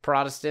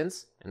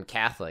 Protestants and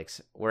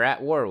Catholics were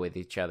at war with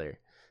each other.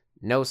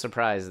 No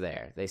surprise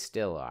there, they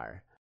still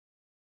are.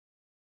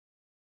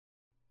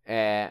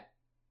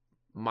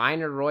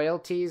 Minor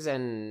royalties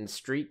and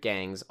street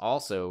gangs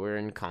also were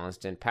in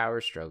constant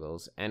power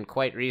struggles, and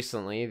quite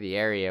recently, the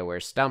area where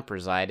Stumpp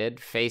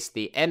resided faced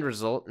the end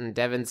result in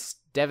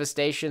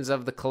devastations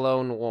of the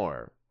Cologne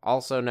War,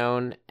 also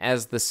known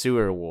as the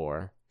Sewer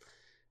War,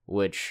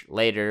 which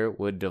later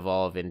would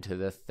devolve into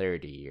the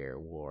 30-Year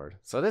War.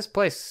 So this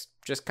place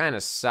just kind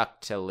of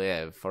sucked to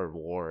live, for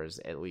wars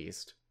at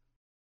least.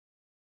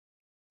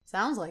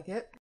 Sounds like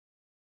it.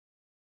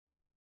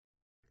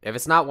 If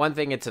it's not one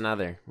thing, it's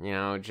another. You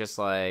know, just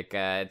like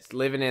it's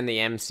living in the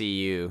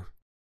MCU.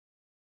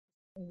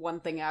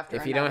 One thing after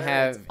if you another. don't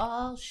have It's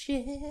all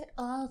shit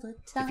all the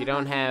time. If you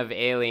don't have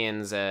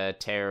aliens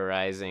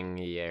terrorizing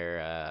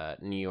your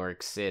New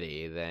York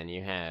City, then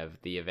you have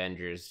the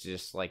Avengers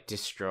just like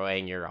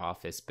destroying your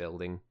office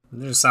building.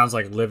 It just sounds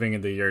like living in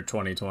the year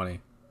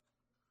 2020.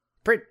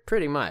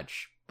 Pretty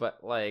much. But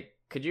like,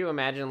 could you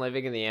imagine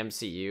living in the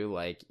MCU?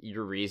 Like,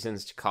 your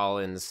reasons to call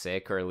in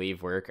sick or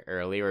leave work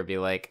early would be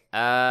like,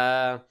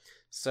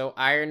 so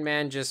Iron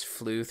Man just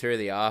flew through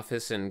the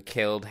office and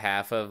killed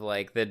half of,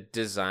 like, the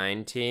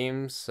design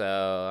team,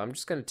 so I'm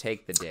just gonna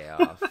take the day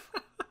off.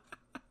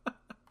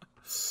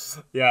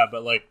 Yeah,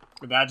 but, like,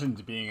 imagine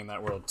being in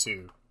that world,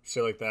 too.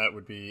 Shit like that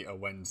would be a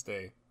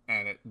Wednesday,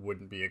 and it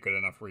wouldn't be a good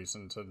enough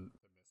reason to miss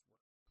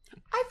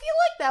work. I feel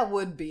like that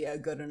would be a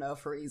good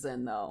enough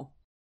reason, though.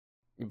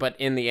 But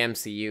in the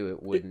MCU,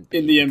 it wouldn't be.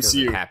 In the because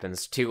MCU. It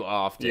happens too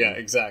often. Yeah,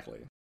 exactly.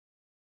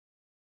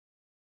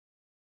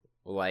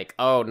 Like,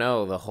 oh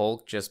no, the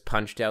Hulk just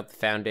punched out the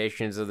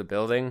foundations of the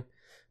building.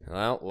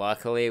 Well,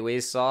 luckily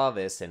we saw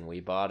this and we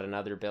bought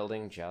another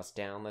building just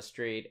down the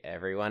street.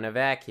 Everyone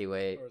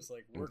evacuate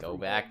and go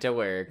back to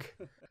work.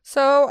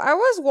 So I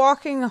was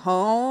walking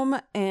home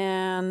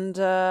and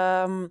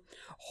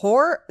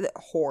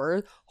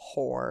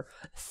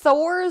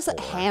Thor's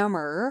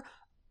hammer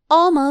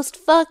almost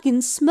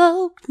fucking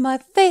smoked my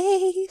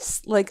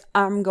face. Like,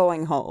 I'm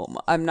going home.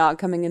 I'm not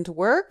coming into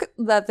work.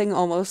 That thing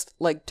almost,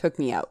 like, took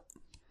me out.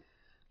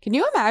 Can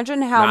you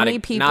imagine how many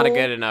people... Not a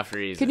good enough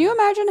reason. Can you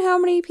imagine how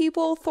many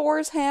people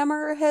Thor's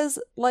hammer has,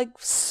 like,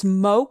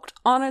 smoked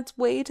on its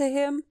way to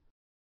him?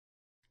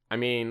 I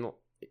mean,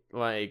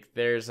 like,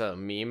 there's a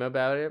meme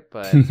about it,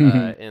 but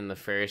in the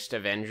first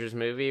Avengers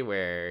movie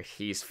where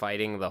he's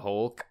fighting the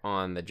Hulk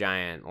on the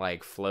giant,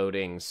 like,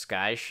 floating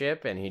sky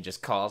ship and he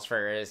just calls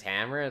for his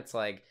hammer, it's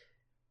like,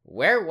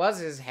 where was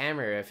his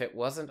hammer if it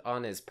wasn't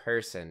on his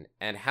person?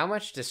 And how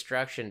much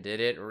destruction did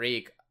it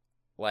wreak,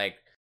 like,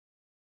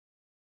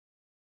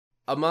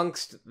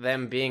 amongst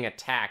them being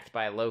attacked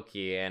by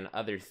Loki and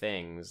other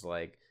things?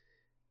 Like,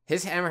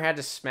 his hammer had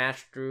to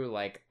smash through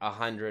like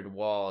 100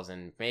 walls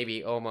and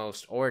maybe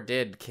almost or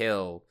did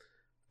kill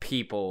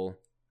people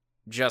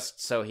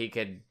just so he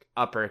could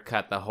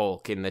uppercut the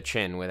Hulk in the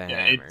chin with a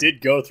hammer. It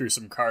did go through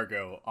some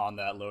cargo on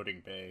that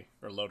loading bay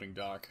or loading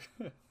dock.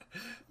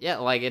 Yeah,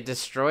 like it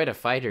destroyed a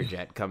fighter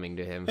jet coming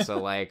to him. So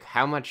like,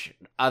 how much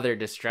other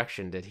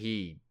destruction did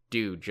he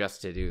do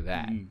just to do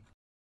that?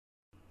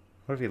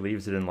 What if he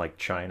leaves it in like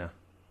China?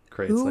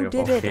 Creates Who like a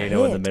did it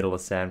volcano in the hit? middle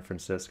of San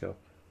Francisco.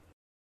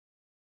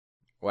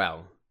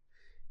 Well,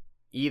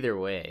 either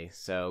way,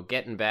 so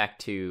getting back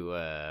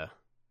to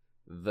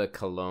the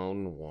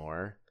Cologne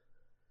War,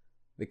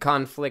 the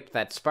conflict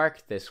that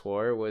sparked this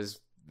war was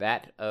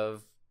that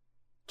of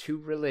two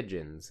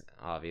religions,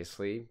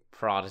 obviously,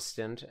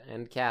 Protestant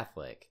and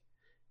Catholic.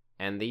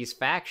 And these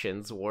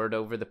factions warred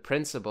over the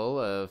principle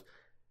of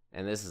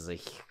and this is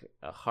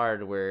a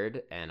hard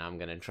word, and I'm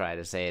going to try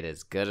to say it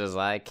as good as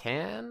I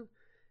can,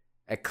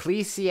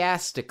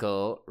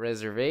 ecclesiastical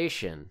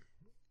reservation.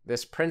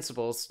 This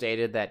principle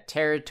stated that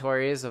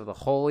territories of the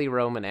Holy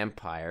Roman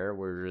Empire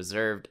were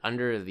reserved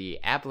under the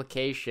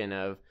application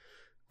of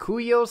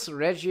cuius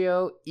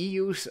regio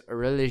ius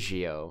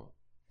religio,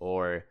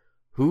 or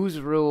whose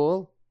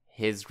rule,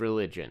 his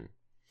religion.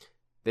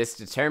 This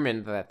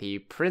determined that the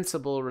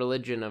principal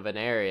religion of an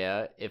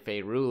area, if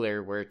a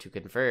ruler were to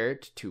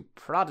convert to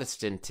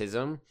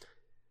Protestantism,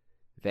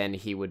 then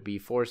he would be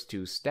forced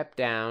to step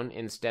down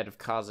instead of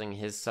causing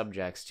his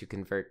subjects to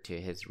convert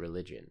to his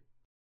religion.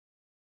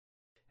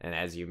 And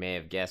as you may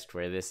have guessed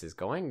where this is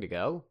going to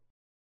go,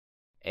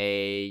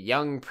 a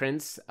young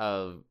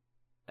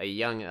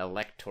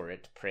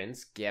electorate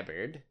prince,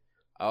 Geberd,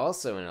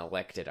 also an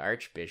elected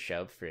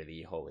archbishop for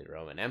the Holy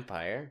Roman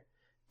Empire,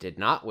 did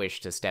not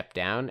wish to step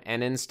down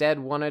and instead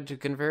wanted to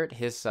convert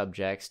his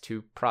subjects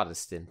to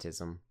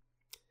Protestantism.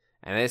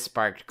 And this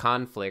sparked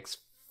conflicts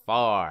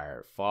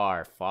far,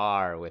 far,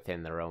 far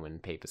within the Roman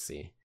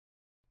papacy.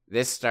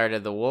 This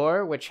started the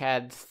war, which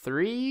had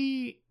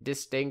 3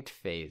 distinct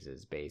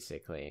phases,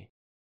 basically.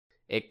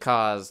 It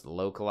caused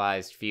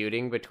localized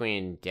feuding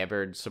between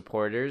Geberd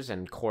supporters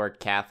and core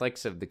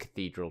Catholics of the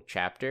cathedral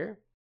chapter.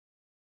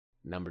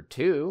 Number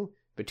 2,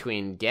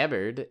 between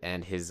Geberd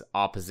and his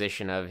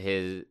opposition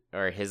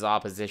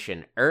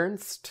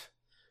Ernst,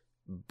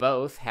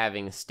 both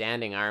having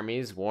standing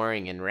armies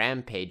warring and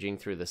rampaging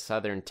through the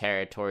southern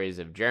territories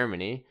of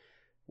Germany,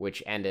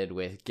 which ended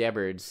with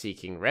Geberd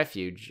seeking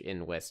refuge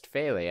in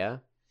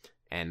Westphalia.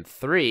 And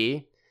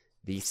 3,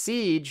 the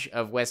siege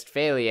of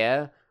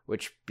Westphalia,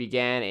 which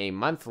began a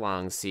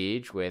month-long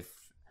siege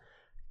with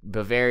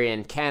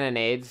Bavarian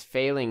cannonades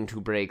failing to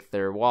break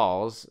their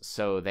walls,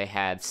 so they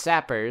had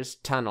sappers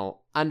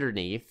tunnel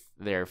underneath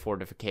their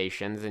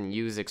fortifications and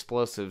use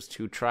explosives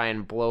to try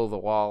and blow the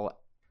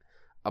wall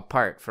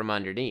apart from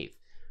underneath,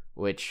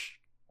 which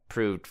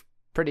proved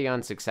pretty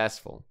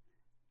unsuccessful.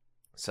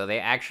 So they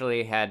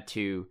actually had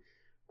to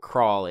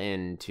crawl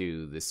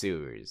into the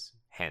sewers,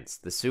 hence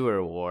the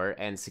sewer war,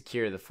 and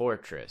secure the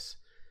fortress.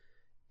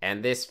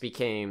 And this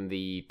became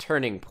the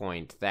turning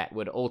point that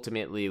would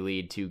ultimately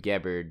lead to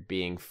Geberd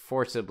being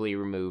forcibly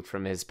removed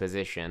from his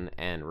position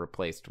and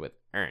replaced with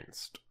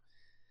Ernst.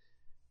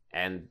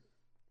 And,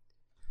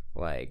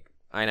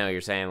 I know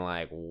you're saying,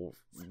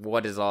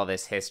 what does all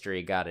this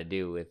history got to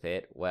do with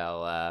it?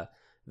 Well,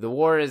 the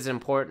war is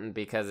important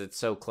because it's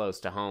so close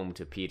to home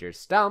to Peter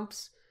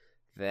Stump's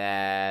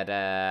that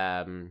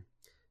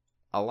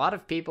a lot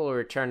of people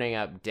were turning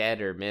up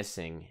dead or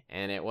missing,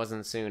 and it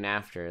wasn't soon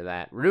after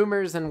that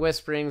rumors and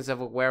whisperings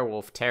of a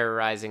werewolf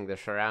terrorizing the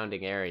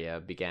surrounding area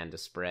began to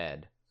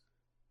spread.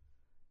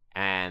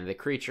 And the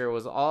creature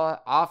was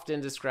often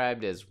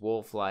described as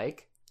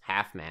wolf-like,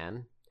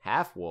 half-man,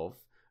 half-wolf,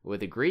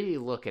 with a greedy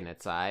look in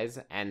its eyes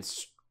and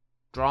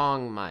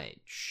strong might,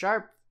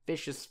 sharp,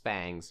 vicious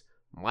fangs,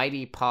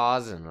 mighty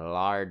paws, and a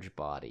large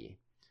body.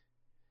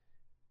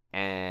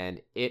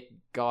 And it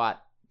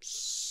got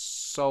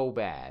so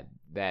bad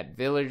that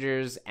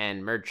villagers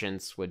and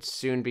merchants would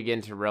soon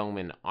begin to roam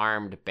in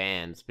armed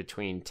bands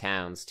between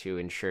towns to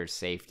ensure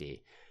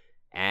safety.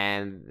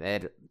 And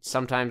it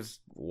sometimes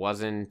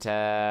wasn't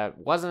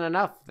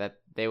enough that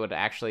they would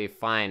actually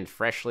find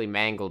freshly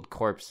mangled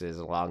corpses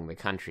along the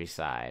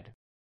countryside.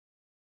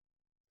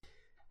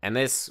 And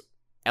this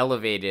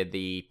elevated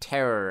the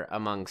terror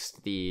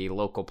amongst the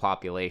local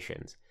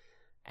populations.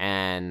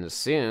 And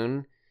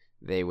soon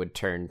they would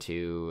turn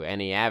to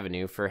any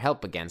avenue for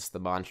help against the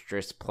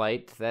monstrous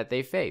plight that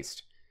they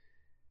faced.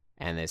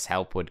 And this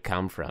help would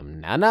come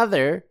from none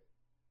other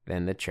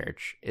than the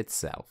church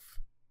itself.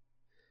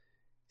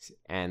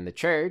 And the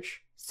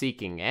church,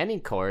 seeking any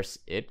course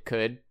it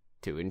could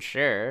to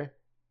ensure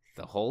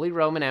the Holy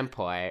Roman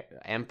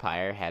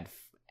Empire had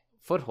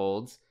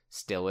footholds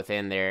still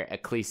within their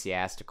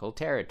ecclesiastical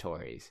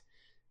territories.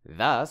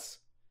 Thus,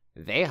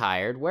 they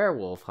hired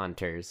werewolf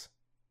hunters.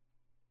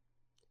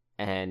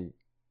 And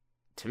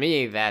to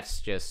me, that's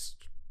just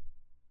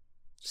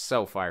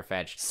so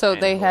far-fetched. So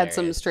they had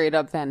some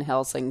straight-up Van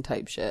Helsing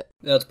type shit.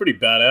 Yeah, it's pretty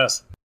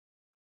badass.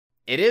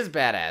 It is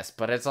badass,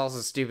 but it's also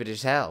stupid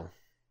as hell.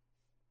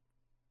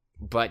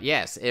 But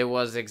yes, it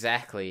was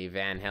exactly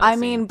Van Helsing. I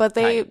mean, but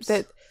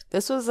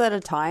this was at a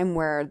time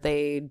where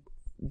they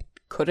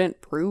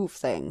couldn't prove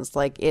things.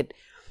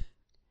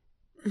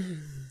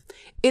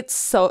 It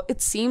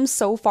seems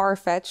so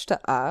far-fetched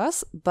to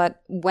us,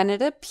 but when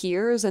it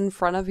appears in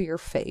front of your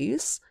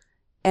face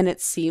and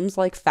it seems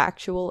like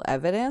factual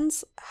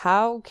evidence,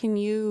 how can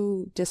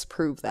you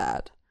disprove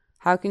that?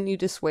 How can you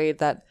dissuade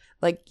that?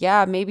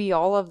 Maybe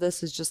all of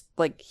this is just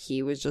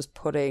he was just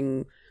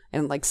putting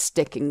and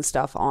sticking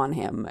stuff on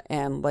him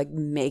and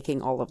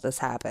making all of this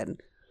happen.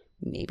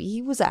 Maybe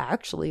he was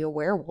actually a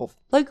werewolf.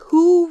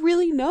 Who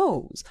really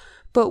knows?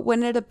 But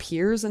when it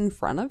appears in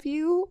front of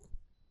you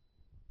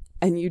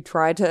and you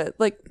try to,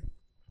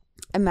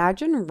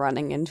 imagine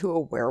running into a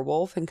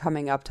werewolf and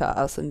coming up to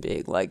us and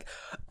being like,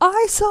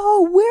 I saw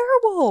a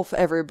werewolf.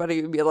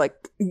 Everybody would be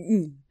like,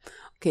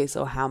 Okay,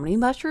 so how many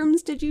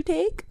mushrooms did you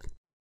take?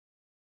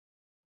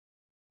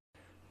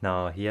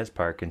 No, he has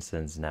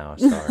Parkinson's now.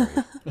 Sorry.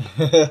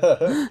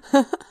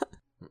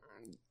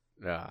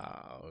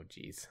 Oh,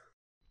 jeez.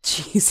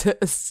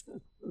 Jesus.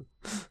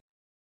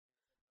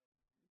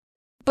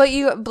 But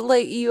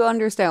you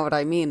understand what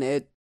I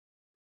mean.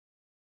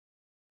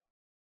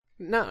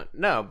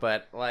 No,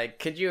 but, like,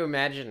 could you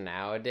imagine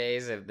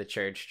nowadays if the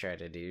church tried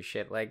to do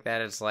shit like that?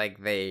 It's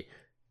like they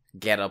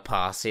get a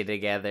posse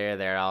together,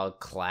 they're all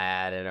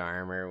clad in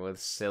armor with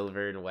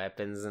silvered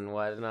weapons and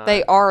whatnot.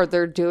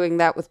 They're doing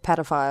that with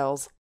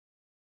pedophiles.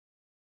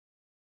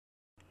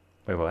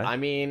 Wait, what? I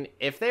mean,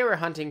 if they were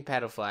hunting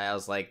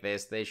pedophiles like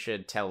this, they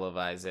should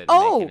televise it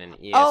and make it an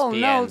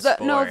ESPN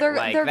sport.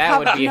 That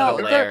would be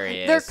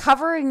hilarious. They're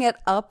covering it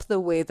up the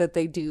way that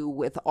they do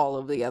with all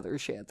of the other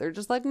shit. They're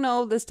just like,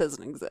 no, this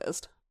doesn't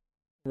exist.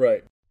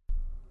 Right.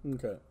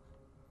 Okay.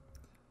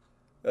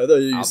 I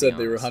thought you said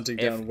they were hunting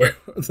down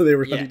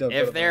pedophiles.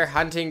 If they're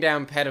hunting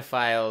down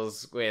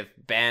pedophiles with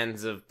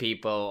bands of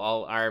people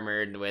all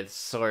armored with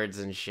swords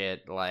and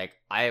shit, like,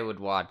 I would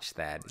watch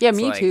that. Yeah,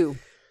 me too.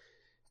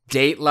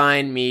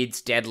 Dateline meets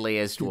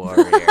Deadliest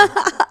Warrior.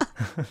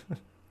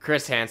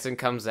 Chris Hansen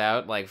comes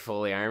out, like,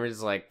 fully armored.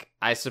 He's like,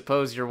 I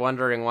suppose you're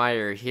wondering why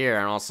you're here.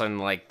 And all of a sudden,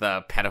 like,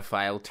 the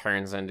pedophile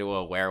turns into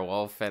a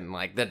werewolf and,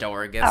 like, the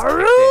door gets kicked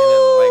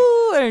in.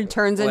 And it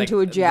turns into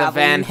a javelin The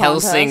Van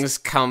contest. Helsings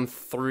come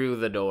through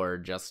the door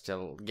just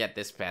to get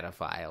this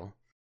pedophile.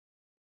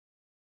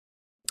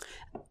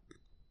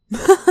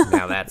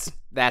 Now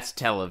that's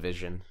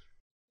television.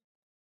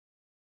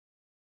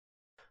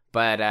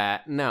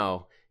 But,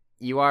 no.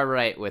 You are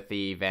right with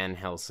the Van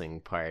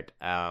Helsing part.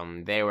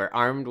 They were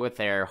armed with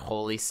their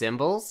holy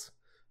symbols,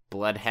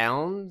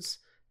 bloodhounds,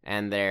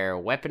 and their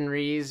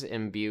weaponries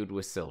imbued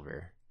with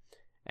silver.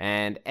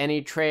 And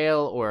any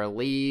trail or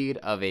lead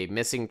of a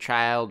missing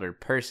child or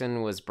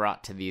person was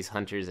brought to these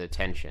hunters'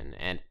 attention,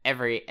 and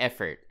every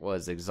effort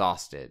was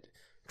exhausted,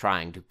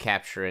 trying to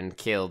capture and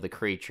kill the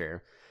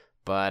creature.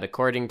 But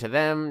according to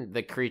them,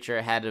 the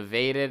creature had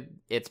evaded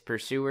its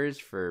pursuers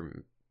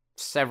for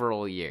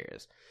several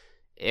years.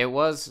 It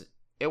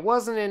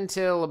wasn't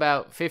until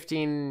about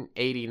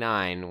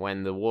 1589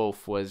 when the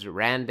wolf was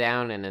ran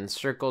down and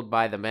encircled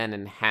by the men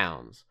and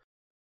hounds.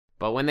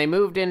 But when they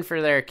moved in for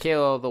their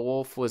kill, the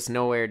wolf was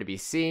nowhere to be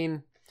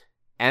seen,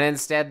 and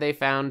instead they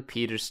found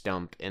Peter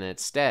Stumpp in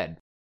its stead.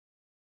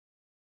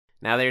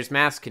 Now there's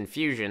mass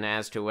confusion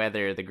as to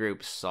whether the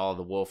group saw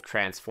the wolf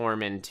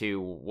transform into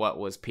what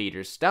was Peter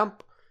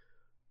Stumpp,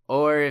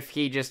 or if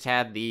he just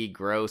had the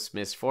gross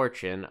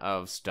misfortune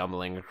of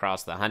stumbling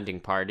across the hunting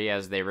party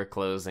as they were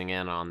closing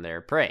in on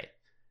their prey.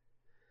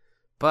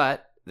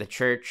 But the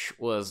church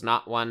was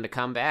not one to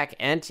come back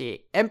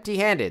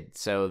empty-handed,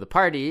 so the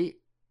party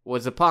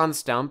was upon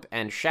Stumpp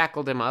and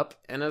shackled him up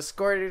and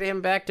escorted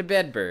him back to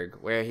Bedburg,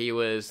 where he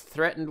was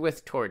threatened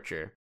with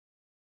torture.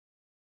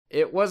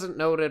 It wasn't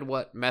noted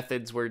what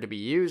methods were to be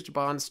used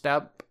upon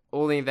Stumpp,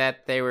 only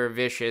that they were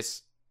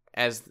vicious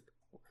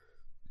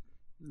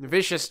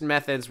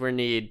methods were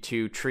needed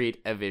to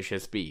treat a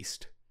vicious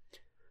beast.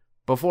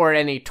 Before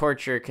any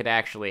torture could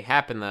actually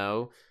happen,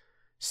 though,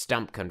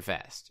 Stumpp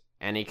confessed.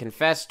 And he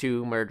confessed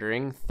to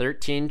murdering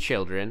 13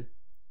 children,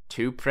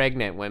 2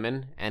 pregnant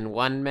women, and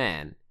 1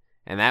 man.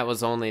 And that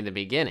was only the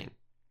beginning.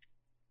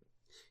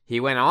 He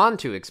went on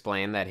to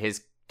explain that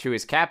to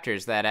his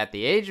captors that at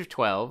the age of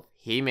 12,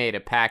 he made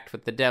a pact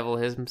with the devil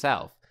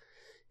himself,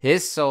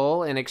 his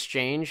soul in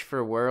exchange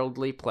for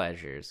worldly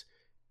pleasures.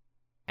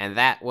 And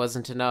that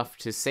wasn't enough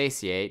to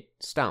satiate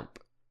Stumpp,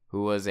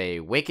 who was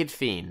a wicked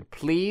fiend,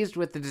 pleased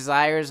with the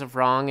desires of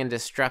wrong and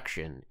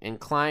destruction,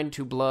 inclined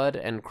to blood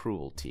and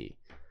cruelty.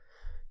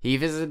 He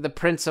visited the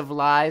Prince of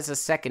Lies a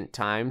second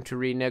time to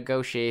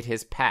renegotiate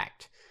his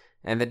pact,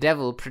 and the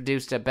devil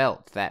produced a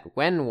belt that,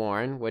 when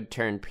worn, would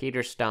turn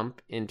Peter Stumpp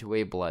into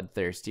a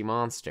bloodthirsty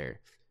monster.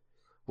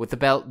 With the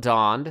belt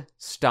donned,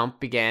 Stumpp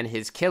began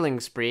his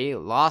killing spree,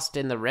 lost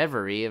in the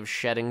reverie of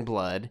shedding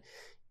blood,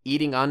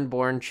 eating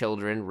unborn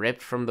children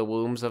ripped from the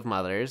wombs of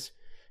mothers,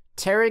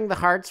 tearing the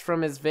hearts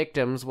from his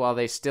victims while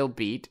they still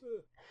beat,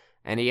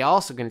 and he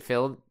also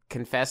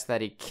confessed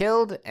that he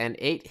killed and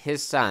ate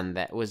his son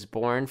that was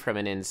born from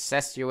an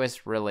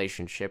incestuous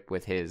relationship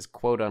with his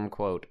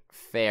quote-unquote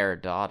fair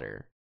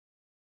daughter.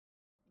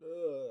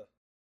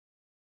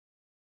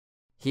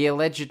 He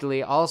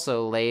allegedly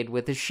also laid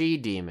with a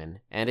she-demon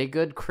and a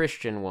good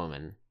Christian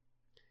woman.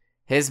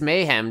 His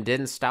mayhem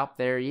didn't stop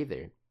there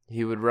either.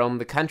 He would roam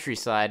the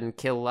countryside and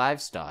kill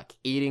livestock,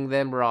 eating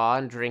them raw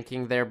and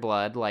drinking their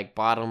blood like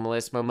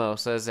bottomless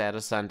mimosas at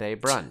a Sunday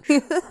brunch.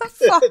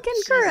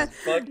 Fucking Christ.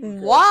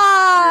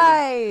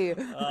 Why?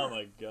 Oh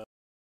my god.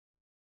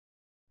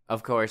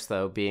 Of course,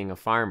 though, being a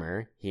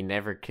farmer, he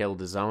never killed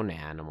his own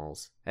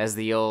animals. As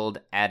the old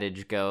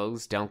adage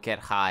goes, don't get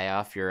high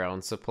off your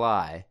own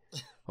supply.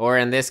 Or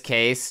in this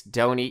case,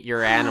 don't eat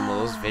your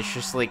animals,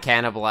 viciously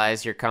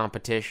cannibalize your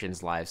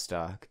competition's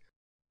livestock.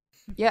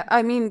 Yeah,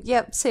 I mean,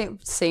 same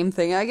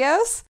thing, I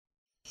guess.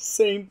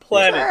 Same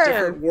planet, Sure.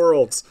 different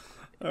worlds.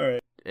 All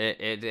right.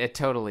 It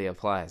totally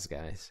applies,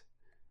 guys.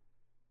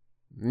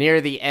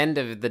 Near the end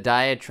of the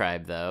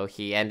diatribe, though,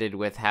 he ended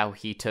with how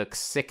he took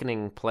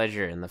sickening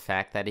pleasure in the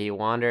fact that he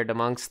wandered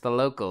amongst the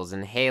locals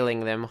and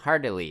hailing them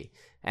heartily,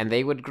 and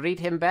they would greet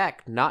him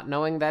back, not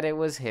knowing that it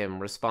was him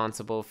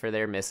responsible for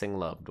their missing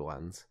loved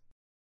ones.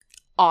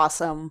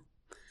 Awesome.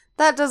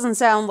 That doesn't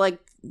sound like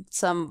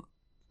some,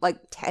 like,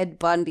 Ted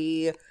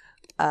Bundy,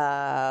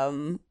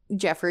 Jeffrey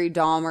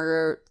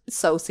Dahmer,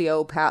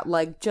 sociopath,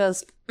 like,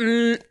 just,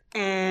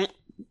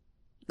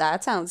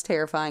 That sounds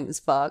terrifying as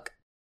fuck.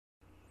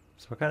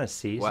 So what kind of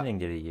seasoning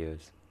did he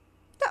use?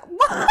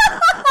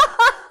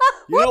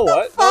 You know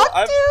what? Fuck,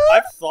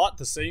 I've thought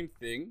the same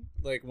thing.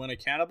 Like, when a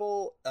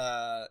cannibal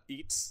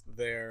eats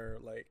their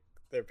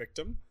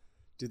victim,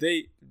 do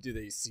they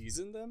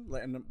season them?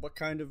 And what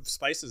kind of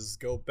spices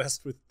go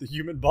best with the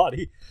human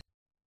body?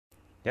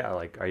 Yeah,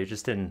 like, are you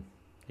just in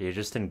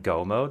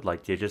go mode?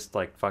 Like, do you just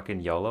like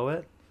fucking YOLO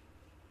it?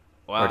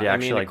 Well, or do you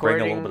actually like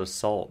bring a little bit of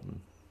salt?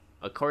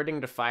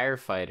 According to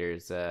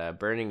firefighters,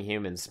 burning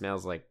humans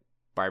smells like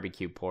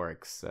barbecue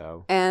pork,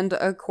 so... And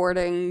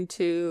according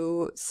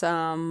to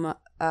some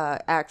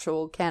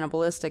actual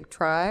cannibalistic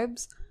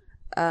tribes,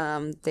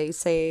 they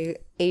say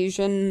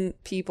Asian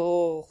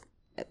people,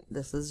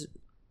 this is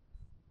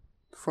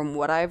from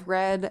what I've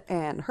read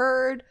and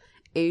heard,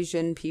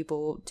 Asian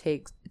people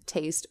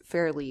taste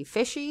fairly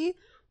fishy,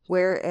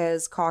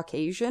 whereas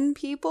Caucasian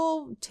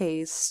people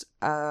taste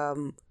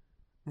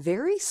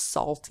very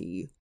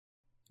salty.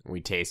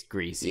 We taste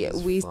greasy. Yeah,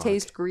 we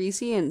taste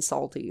greasy and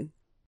salty.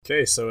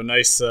 Okay, so a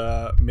nice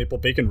maple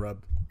bacon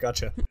rub.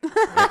 Gotcha.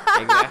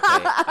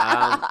 Exactly.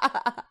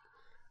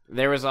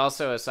 There was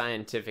also a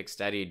scientific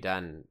study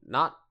done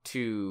not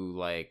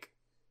too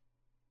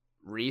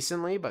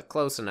recently, but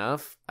close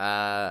enough.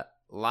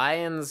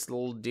 Lions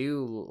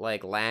do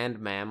land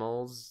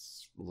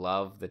mammals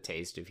love the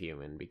taste of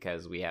human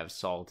because we have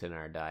salt in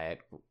our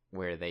diet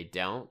where they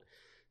don't.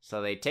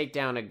 So they take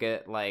down a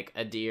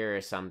deer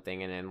or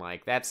something, and then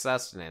that's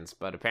sustenance.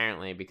 But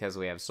apparently, because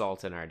we have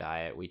salt in our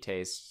diet, we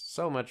taste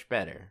so much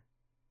better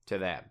to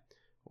them.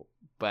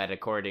 But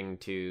according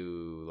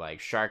to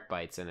shark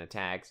bites and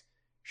attacks,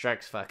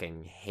 sharks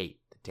fucking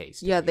hate the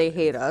taste. Yeah, of they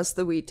humans. hate us.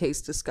 We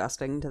taste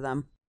disgusting to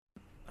them.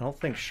 I don't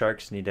think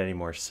sharks need any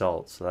more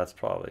salt, so that's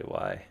probably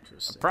why.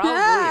 Probably,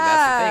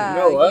 that's the thing.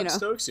 You know what, you know.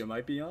 Stokes? You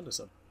might be onto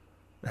something.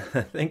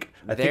 I think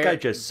I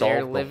just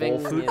solved the whole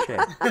food chain.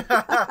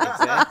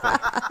 Exactly.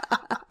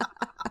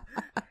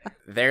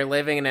 They're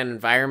living in an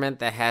environment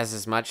that has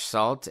as much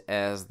salt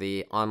as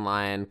the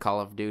online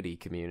Call of Duty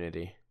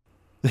community.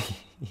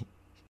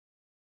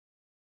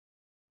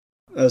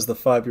 As the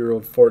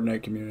 5-year-old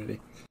Fortnite community.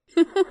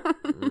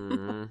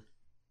 Mm-hmm.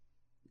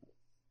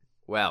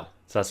 Well.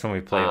 So that's when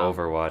we play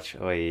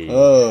Overwatch. Oy.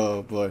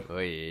 Oh, boy.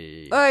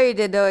 Oy.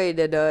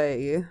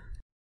 Oy.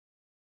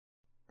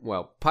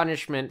 Well,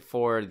 punishment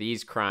for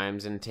these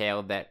crimes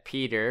entailed that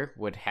Peter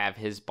would have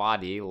his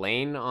body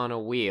lain on a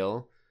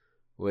wheel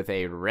with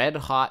a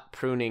red-hot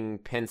pruning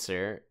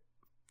pincer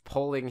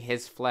pulling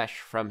his flesh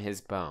from his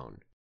bone.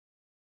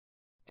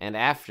 And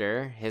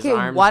after his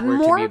arms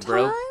were to be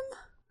broken,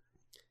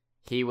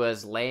 he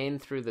was laying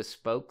through the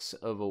spokes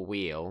of a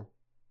wheel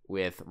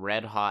with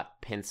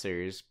red-hot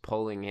pincers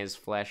pulling his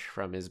flesh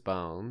from his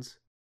bones.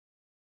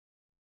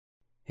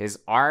 His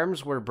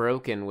arms were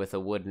broken with a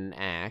wooden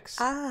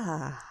axe,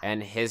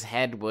 and his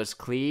head was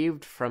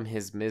cleaved from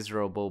his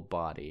miserable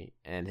body,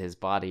 and his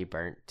body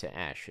burnt to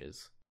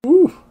ashes.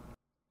 Ooh.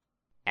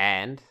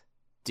 And,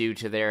 due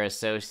to their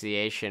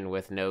association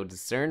with no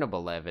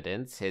discernible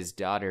evidence, his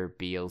daughter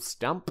Peter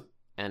Stumpp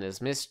and his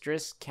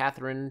mistress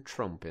Catherine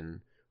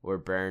Trumpin were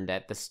burned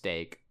at the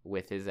stake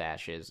with his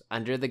ashes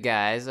under the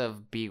guise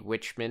of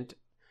bewitchment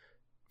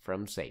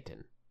from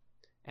Satan,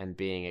 and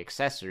being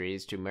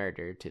accessories to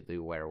murder to the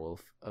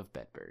Werewolf of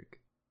Bedburg.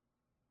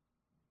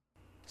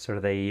 So do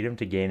they eat him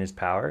to gain his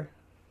power?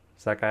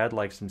 So that guy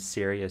had some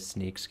serious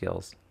sneak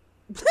skills.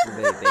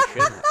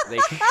 They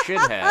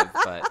should have,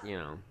 but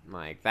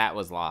that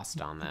was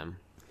lost on them.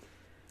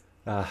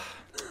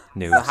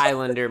 News. The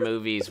Highlander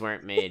movies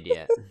weren't made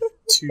yet.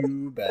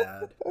 Too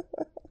bad.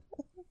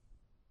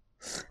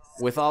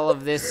 With all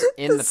of this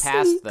in the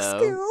past,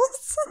 though,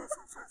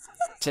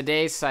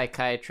 today's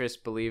psychiatrists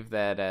believe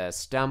that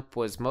Stumpp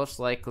was most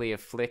likely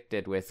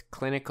afflicted with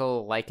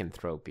clinical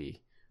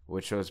lycanthropy,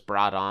 which was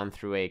brought on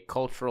through a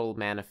cultural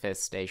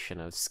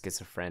manifestation of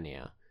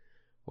schizophrenia,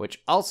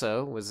 which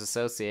also was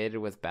associated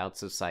with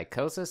bouts of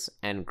psychosis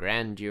and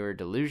grandeur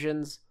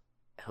delusions,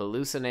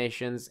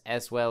 hallucinations,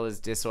 as well as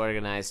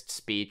disorganized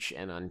speech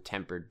and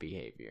untempered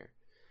behavior.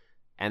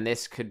 And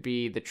this could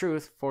be the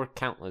truth for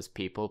countless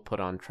people put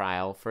on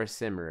trial for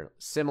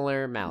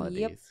similar maladies.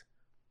 Yep.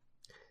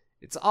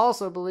 It's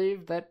also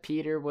believed that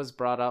Peter was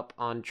brought up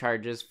on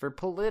charges for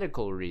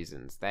political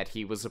reasons, that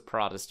he was a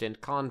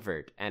Protestant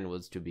convert and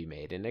was to be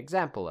made an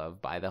example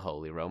of by the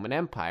Holy Roman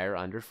Empire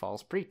under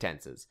false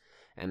pretenses.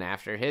 And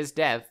after his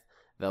death,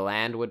 the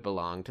land would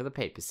belong to the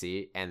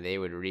papacy, and they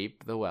would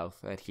reap the wealth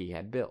that he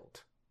had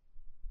built.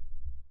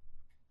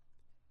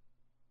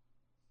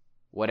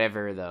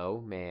 Whatever,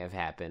 though, may have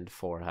happened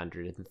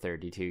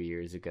 432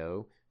 years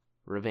ago,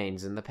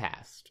 remains in the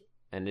past,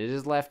 and it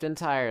is left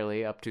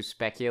entirely up to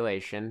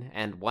speculation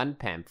and one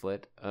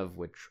pamphlet, of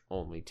which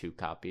only 2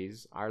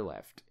 copies are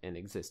left in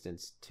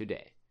existence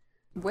today.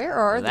 Where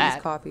are That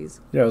these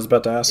copies? Yeah, I was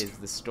about to ask. Is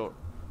the story.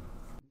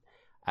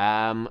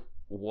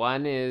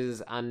 One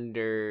is in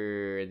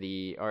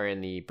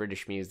the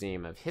British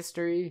Museum of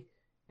History,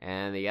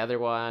 and the other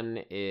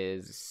one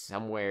is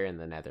somewhere in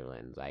the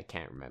Netherlands. I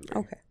can't remember.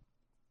 Okay.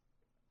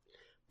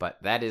 But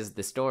that is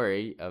the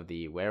story of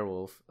the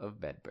Werewolf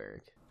of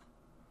Bedburg.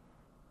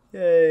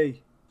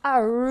 Yay!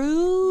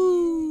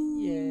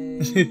 Aroo!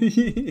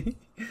 Yay!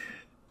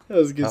 That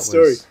was a good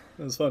story.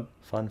 That was fun.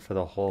 Fun for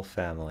the whole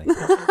family.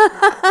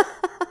 I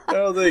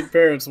don't think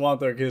parents want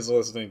their kids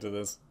listening to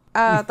this.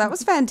 That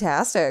was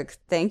fantastic.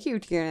 Thank you,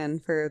 Tiernan,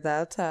 for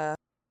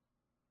that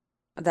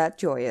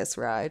joyous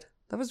ride.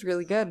 That was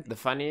really good. The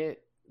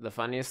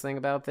funniest thing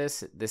about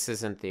this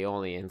isn't the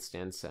only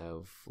instance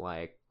of,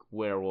 like,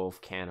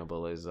 werewolf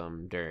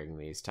cannibalism during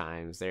these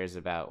times. There's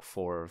about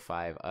 4 or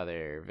 5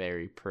 other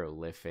very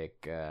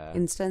prolific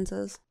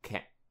instances.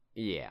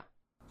 Yeah.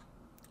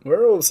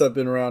 Werewolves have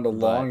been around a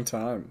long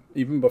time,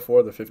 even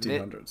before the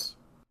 1500s.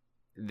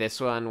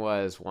 This one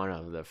was one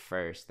of the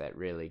first that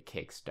really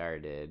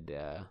kick-started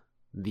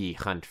the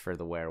hunt for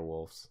the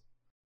werewolves.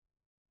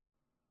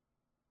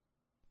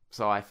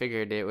 So I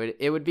figured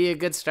it would be a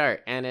good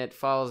start, and it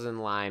falls in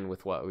line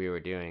with what we were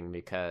doing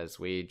because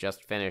we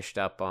just finished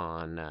up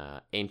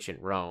on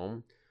ancient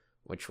Rome,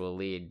 which will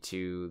lead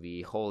to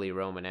the Holy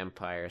Roman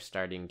Empire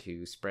starting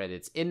to spread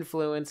its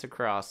influence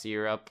across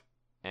Europe,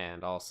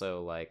 and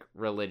also, like,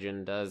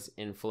 religion does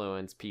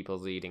influence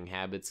people's eating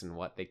habits and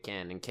what they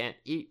can and can't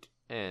eat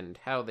and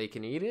how they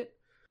can eat it.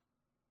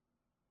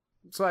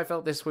 So I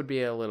felt this would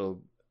be a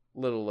little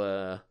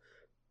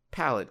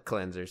palate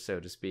cleanser, so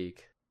to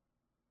speak.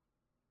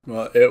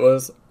 Well, it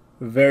was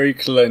very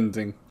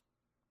cleansing.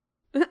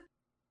 Well,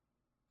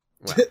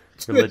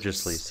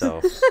 religiously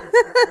so.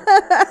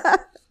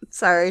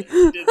 Sorry.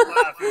 You didn't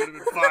laugh, it would have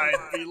been fine.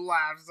 He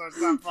laughed, so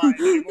it's not fine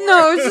anymore.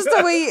 No, it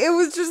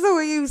was just the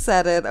way you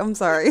said it. I'm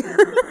sorry.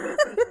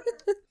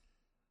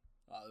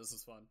 This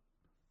is fun.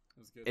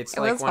 It's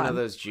like one of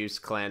those juice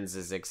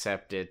cleanses,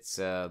 except it's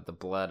the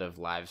blood of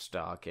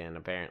livestock and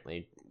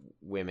apparently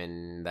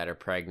women that are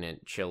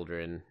pregnant,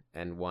 children,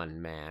 and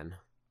 1 man.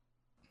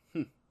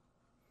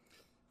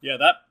 Yeah,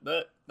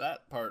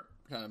 that part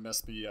kind of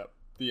messed me up.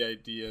 The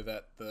idea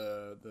that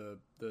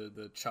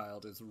the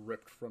child is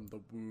ripped from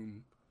the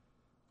womb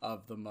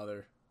of the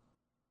mother.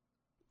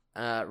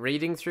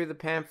 Reading through the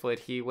pamphlet,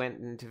 he went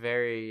into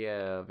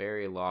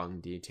very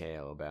long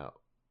detail about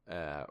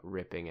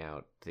ripping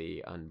out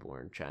the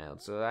unborn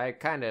child. So I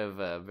kind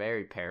of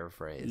very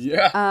paraphrased.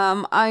 Yeah.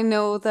 I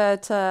know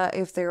that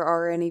if there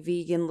are any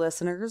vegan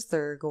listeners,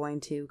 they're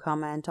going to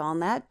comment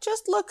on that.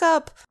 Just look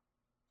up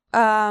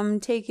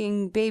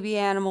taking baby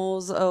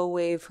animals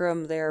away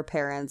from their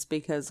parents,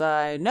 because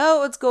I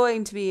know it's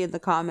going to be in the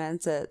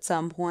comments at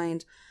some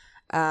point.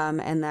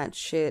 And that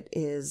shit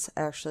is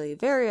actually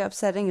very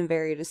upsetting and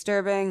very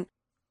disturbing.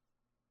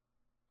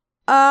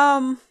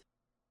 I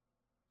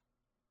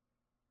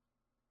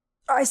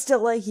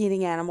still like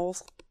eating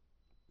animals.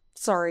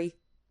 Sorry.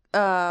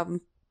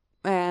 And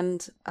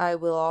I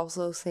will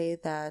also say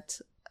that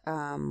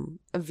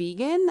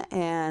vegan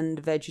and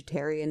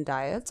vegetarian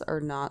diets are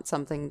not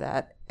something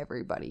that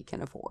everybody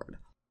can afford.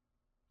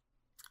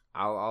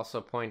 I'll also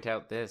point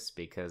out this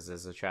because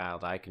as a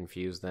child I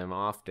confused them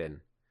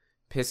often.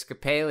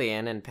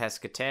 Episcopalian and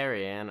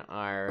pescatarian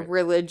are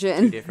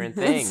religion. 2 different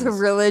things. It's a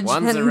religion.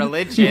 One's a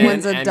religion,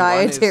 one's a and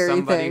dietary one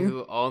is somebody thing.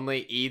 who only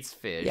eats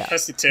fish. Yeah.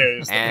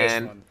 Pescatarian is the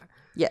fish one.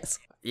 Yes.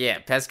 Yeah,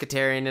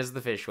 pescatarian is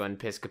the fish one.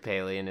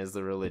 Episcopalian is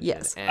the religion.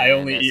 Yes. And I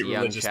only as eat a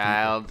young religious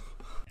child.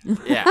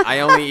 Yeah,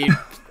 I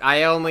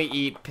only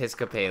eat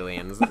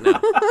Episcopalians. No.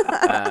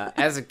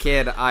 As a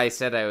kid, I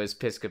said I was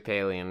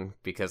Episcopalian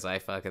because I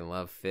fucking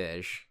love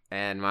fish,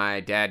 and my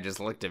dad just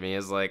looked at me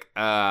as like,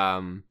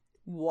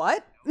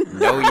 What?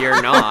 No,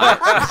 you're not.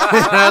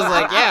 I was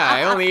like, yeah,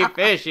 I only eat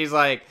fish. He's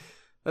like,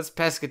 that's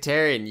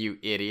pescatarian, you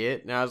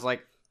idiot. And I was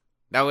like,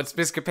 no, it's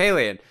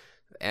Episcopalian.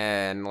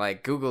 And,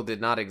 like, Google did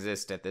not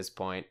exist at this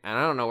point. And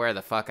I don't know where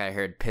the fuck I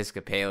heard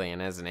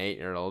Episcopalian as an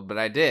 8-year-old, but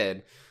I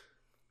did.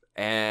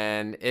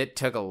 And it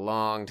took a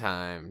long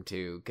time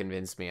to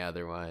convince me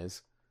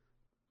otherwise.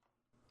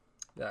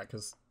 Yeah,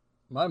 because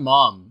my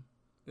mom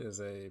is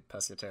a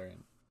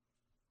pescatarian.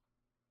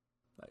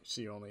 Like,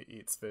 she only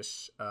eats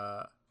fish.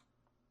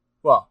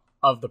 Well,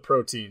 of the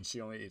protein,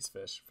 she only eats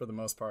fish. For the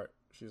most part,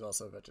 she's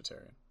also a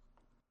vegetarian.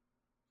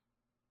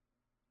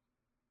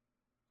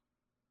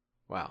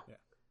 Wow. Yeah.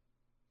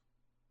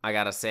 I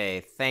gotta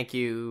say, thank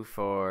you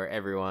for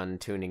everyone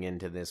tuning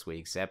into this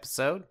week's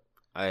episode.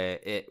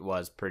 It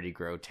was pretty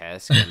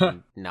grotesque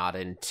and not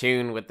in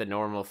tune with the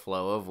normal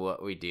flow of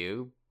what we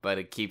do, but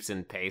it keeps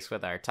in pace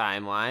with our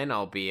timeline.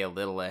 I'll be a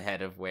little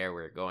ahead of where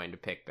we're going to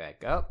pick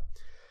back up.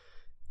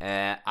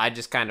 I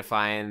just kind of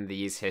find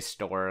these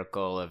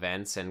historical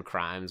events and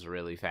crimes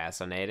really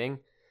fascinating.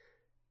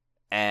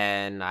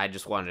 And I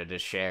just wanted to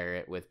share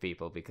it with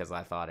people because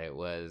I thought it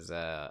was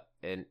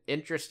an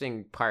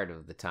interesting part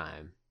of the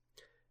time.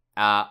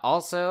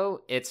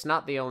 Also, it's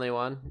not the only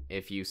one.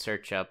 If you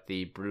search up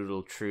the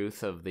brutal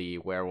truth of the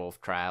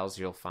werewolf trials,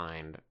 you'll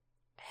find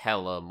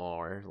hella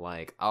more,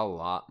 like a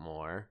lot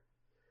more.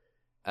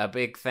 A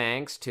big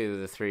thanks to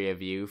the three of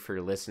you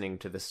for listening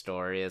to the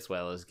story as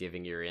well as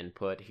giving your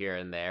input here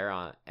and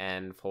there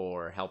and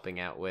for helping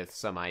out with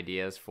some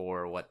ideas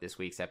for what this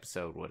week's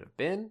episode would have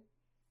been.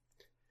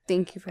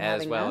 Thank you for having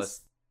us. As well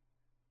as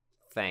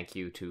thank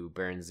you to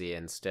Burnsy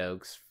and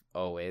Stokes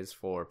always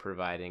for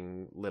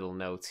providing little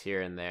notes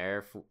here and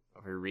there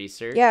for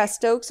research. Yeah,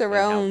 Stokes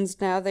around.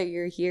 Now that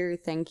you're here,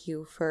 thank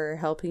you for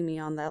helping me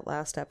on that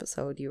last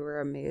episode. You were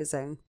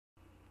amazing.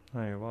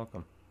 Oh, you're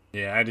welcome.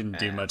 Yeah, I didn't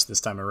do much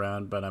this time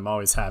around, but I'm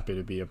always happy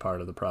to be a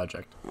part of the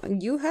project.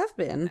 You have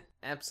been.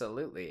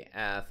 Absolutely.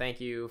 Thank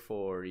you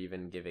for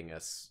even giving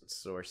us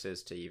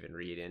sources to even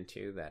read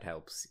into. That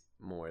helps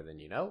more than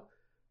you know.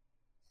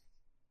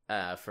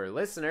 For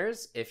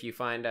listeners, if you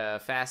find a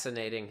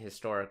fascinating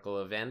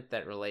historical event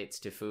that relates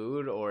to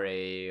food or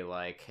a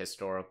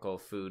historical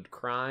food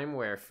crime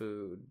where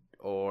food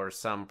or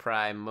some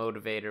prime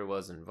motivator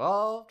was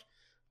involved,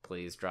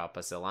 please drop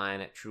us a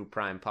line at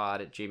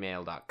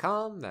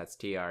trueprimepod@gmail.com. That's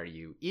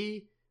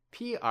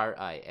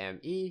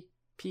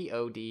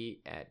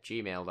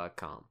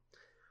TRUEPRIMEPOD@gmail.com.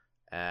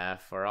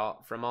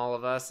 From all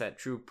of us at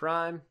True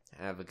Prime,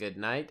 have a good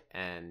night,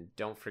 and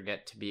don't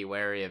forget to be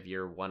wary of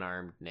your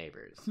one-armed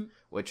neighbors,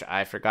 which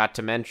I forgot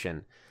to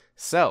mention.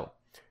 So,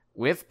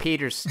 with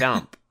Peter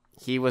Stumpp,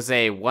 he was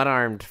a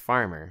one-armed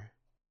farmer.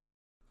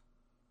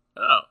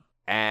 Oh.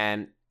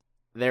 And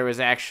there was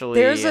actually...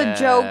 There's a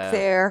joke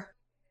there.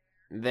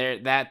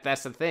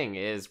 That's the thing,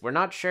 is we're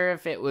not sure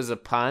if it was a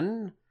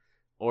pun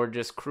or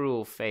just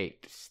cruel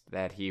fate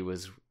that he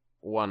was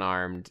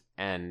one-armed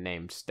and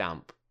named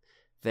Stumpp.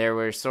 There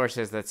were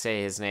sources that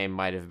say his name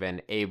might have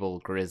been Abel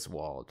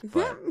Griswold,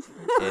 but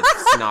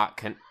it's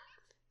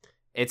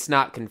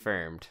not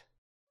confirmed.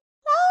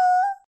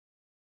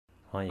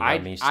 Well, I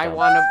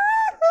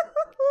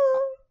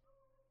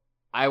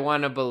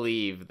want to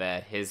believe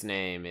that his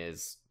name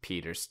is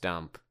Peter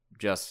Stumpp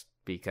just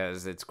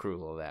because it's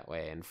cruel that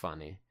way and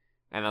funny.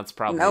 And that's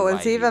probably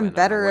it's even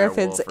better if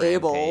it's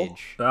Abel.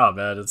 Oh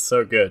man, it's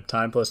so good.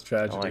 Time plus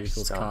tragedy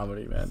equals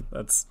comedy, man.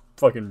 That's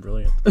fucking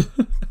brilliant.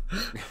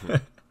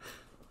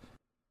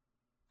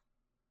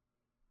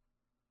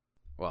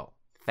 Well,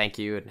 thank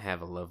you and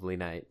have a lovely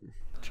night.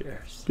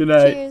 Cheers. Good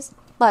night. Cheers.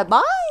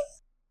 Bye-bye.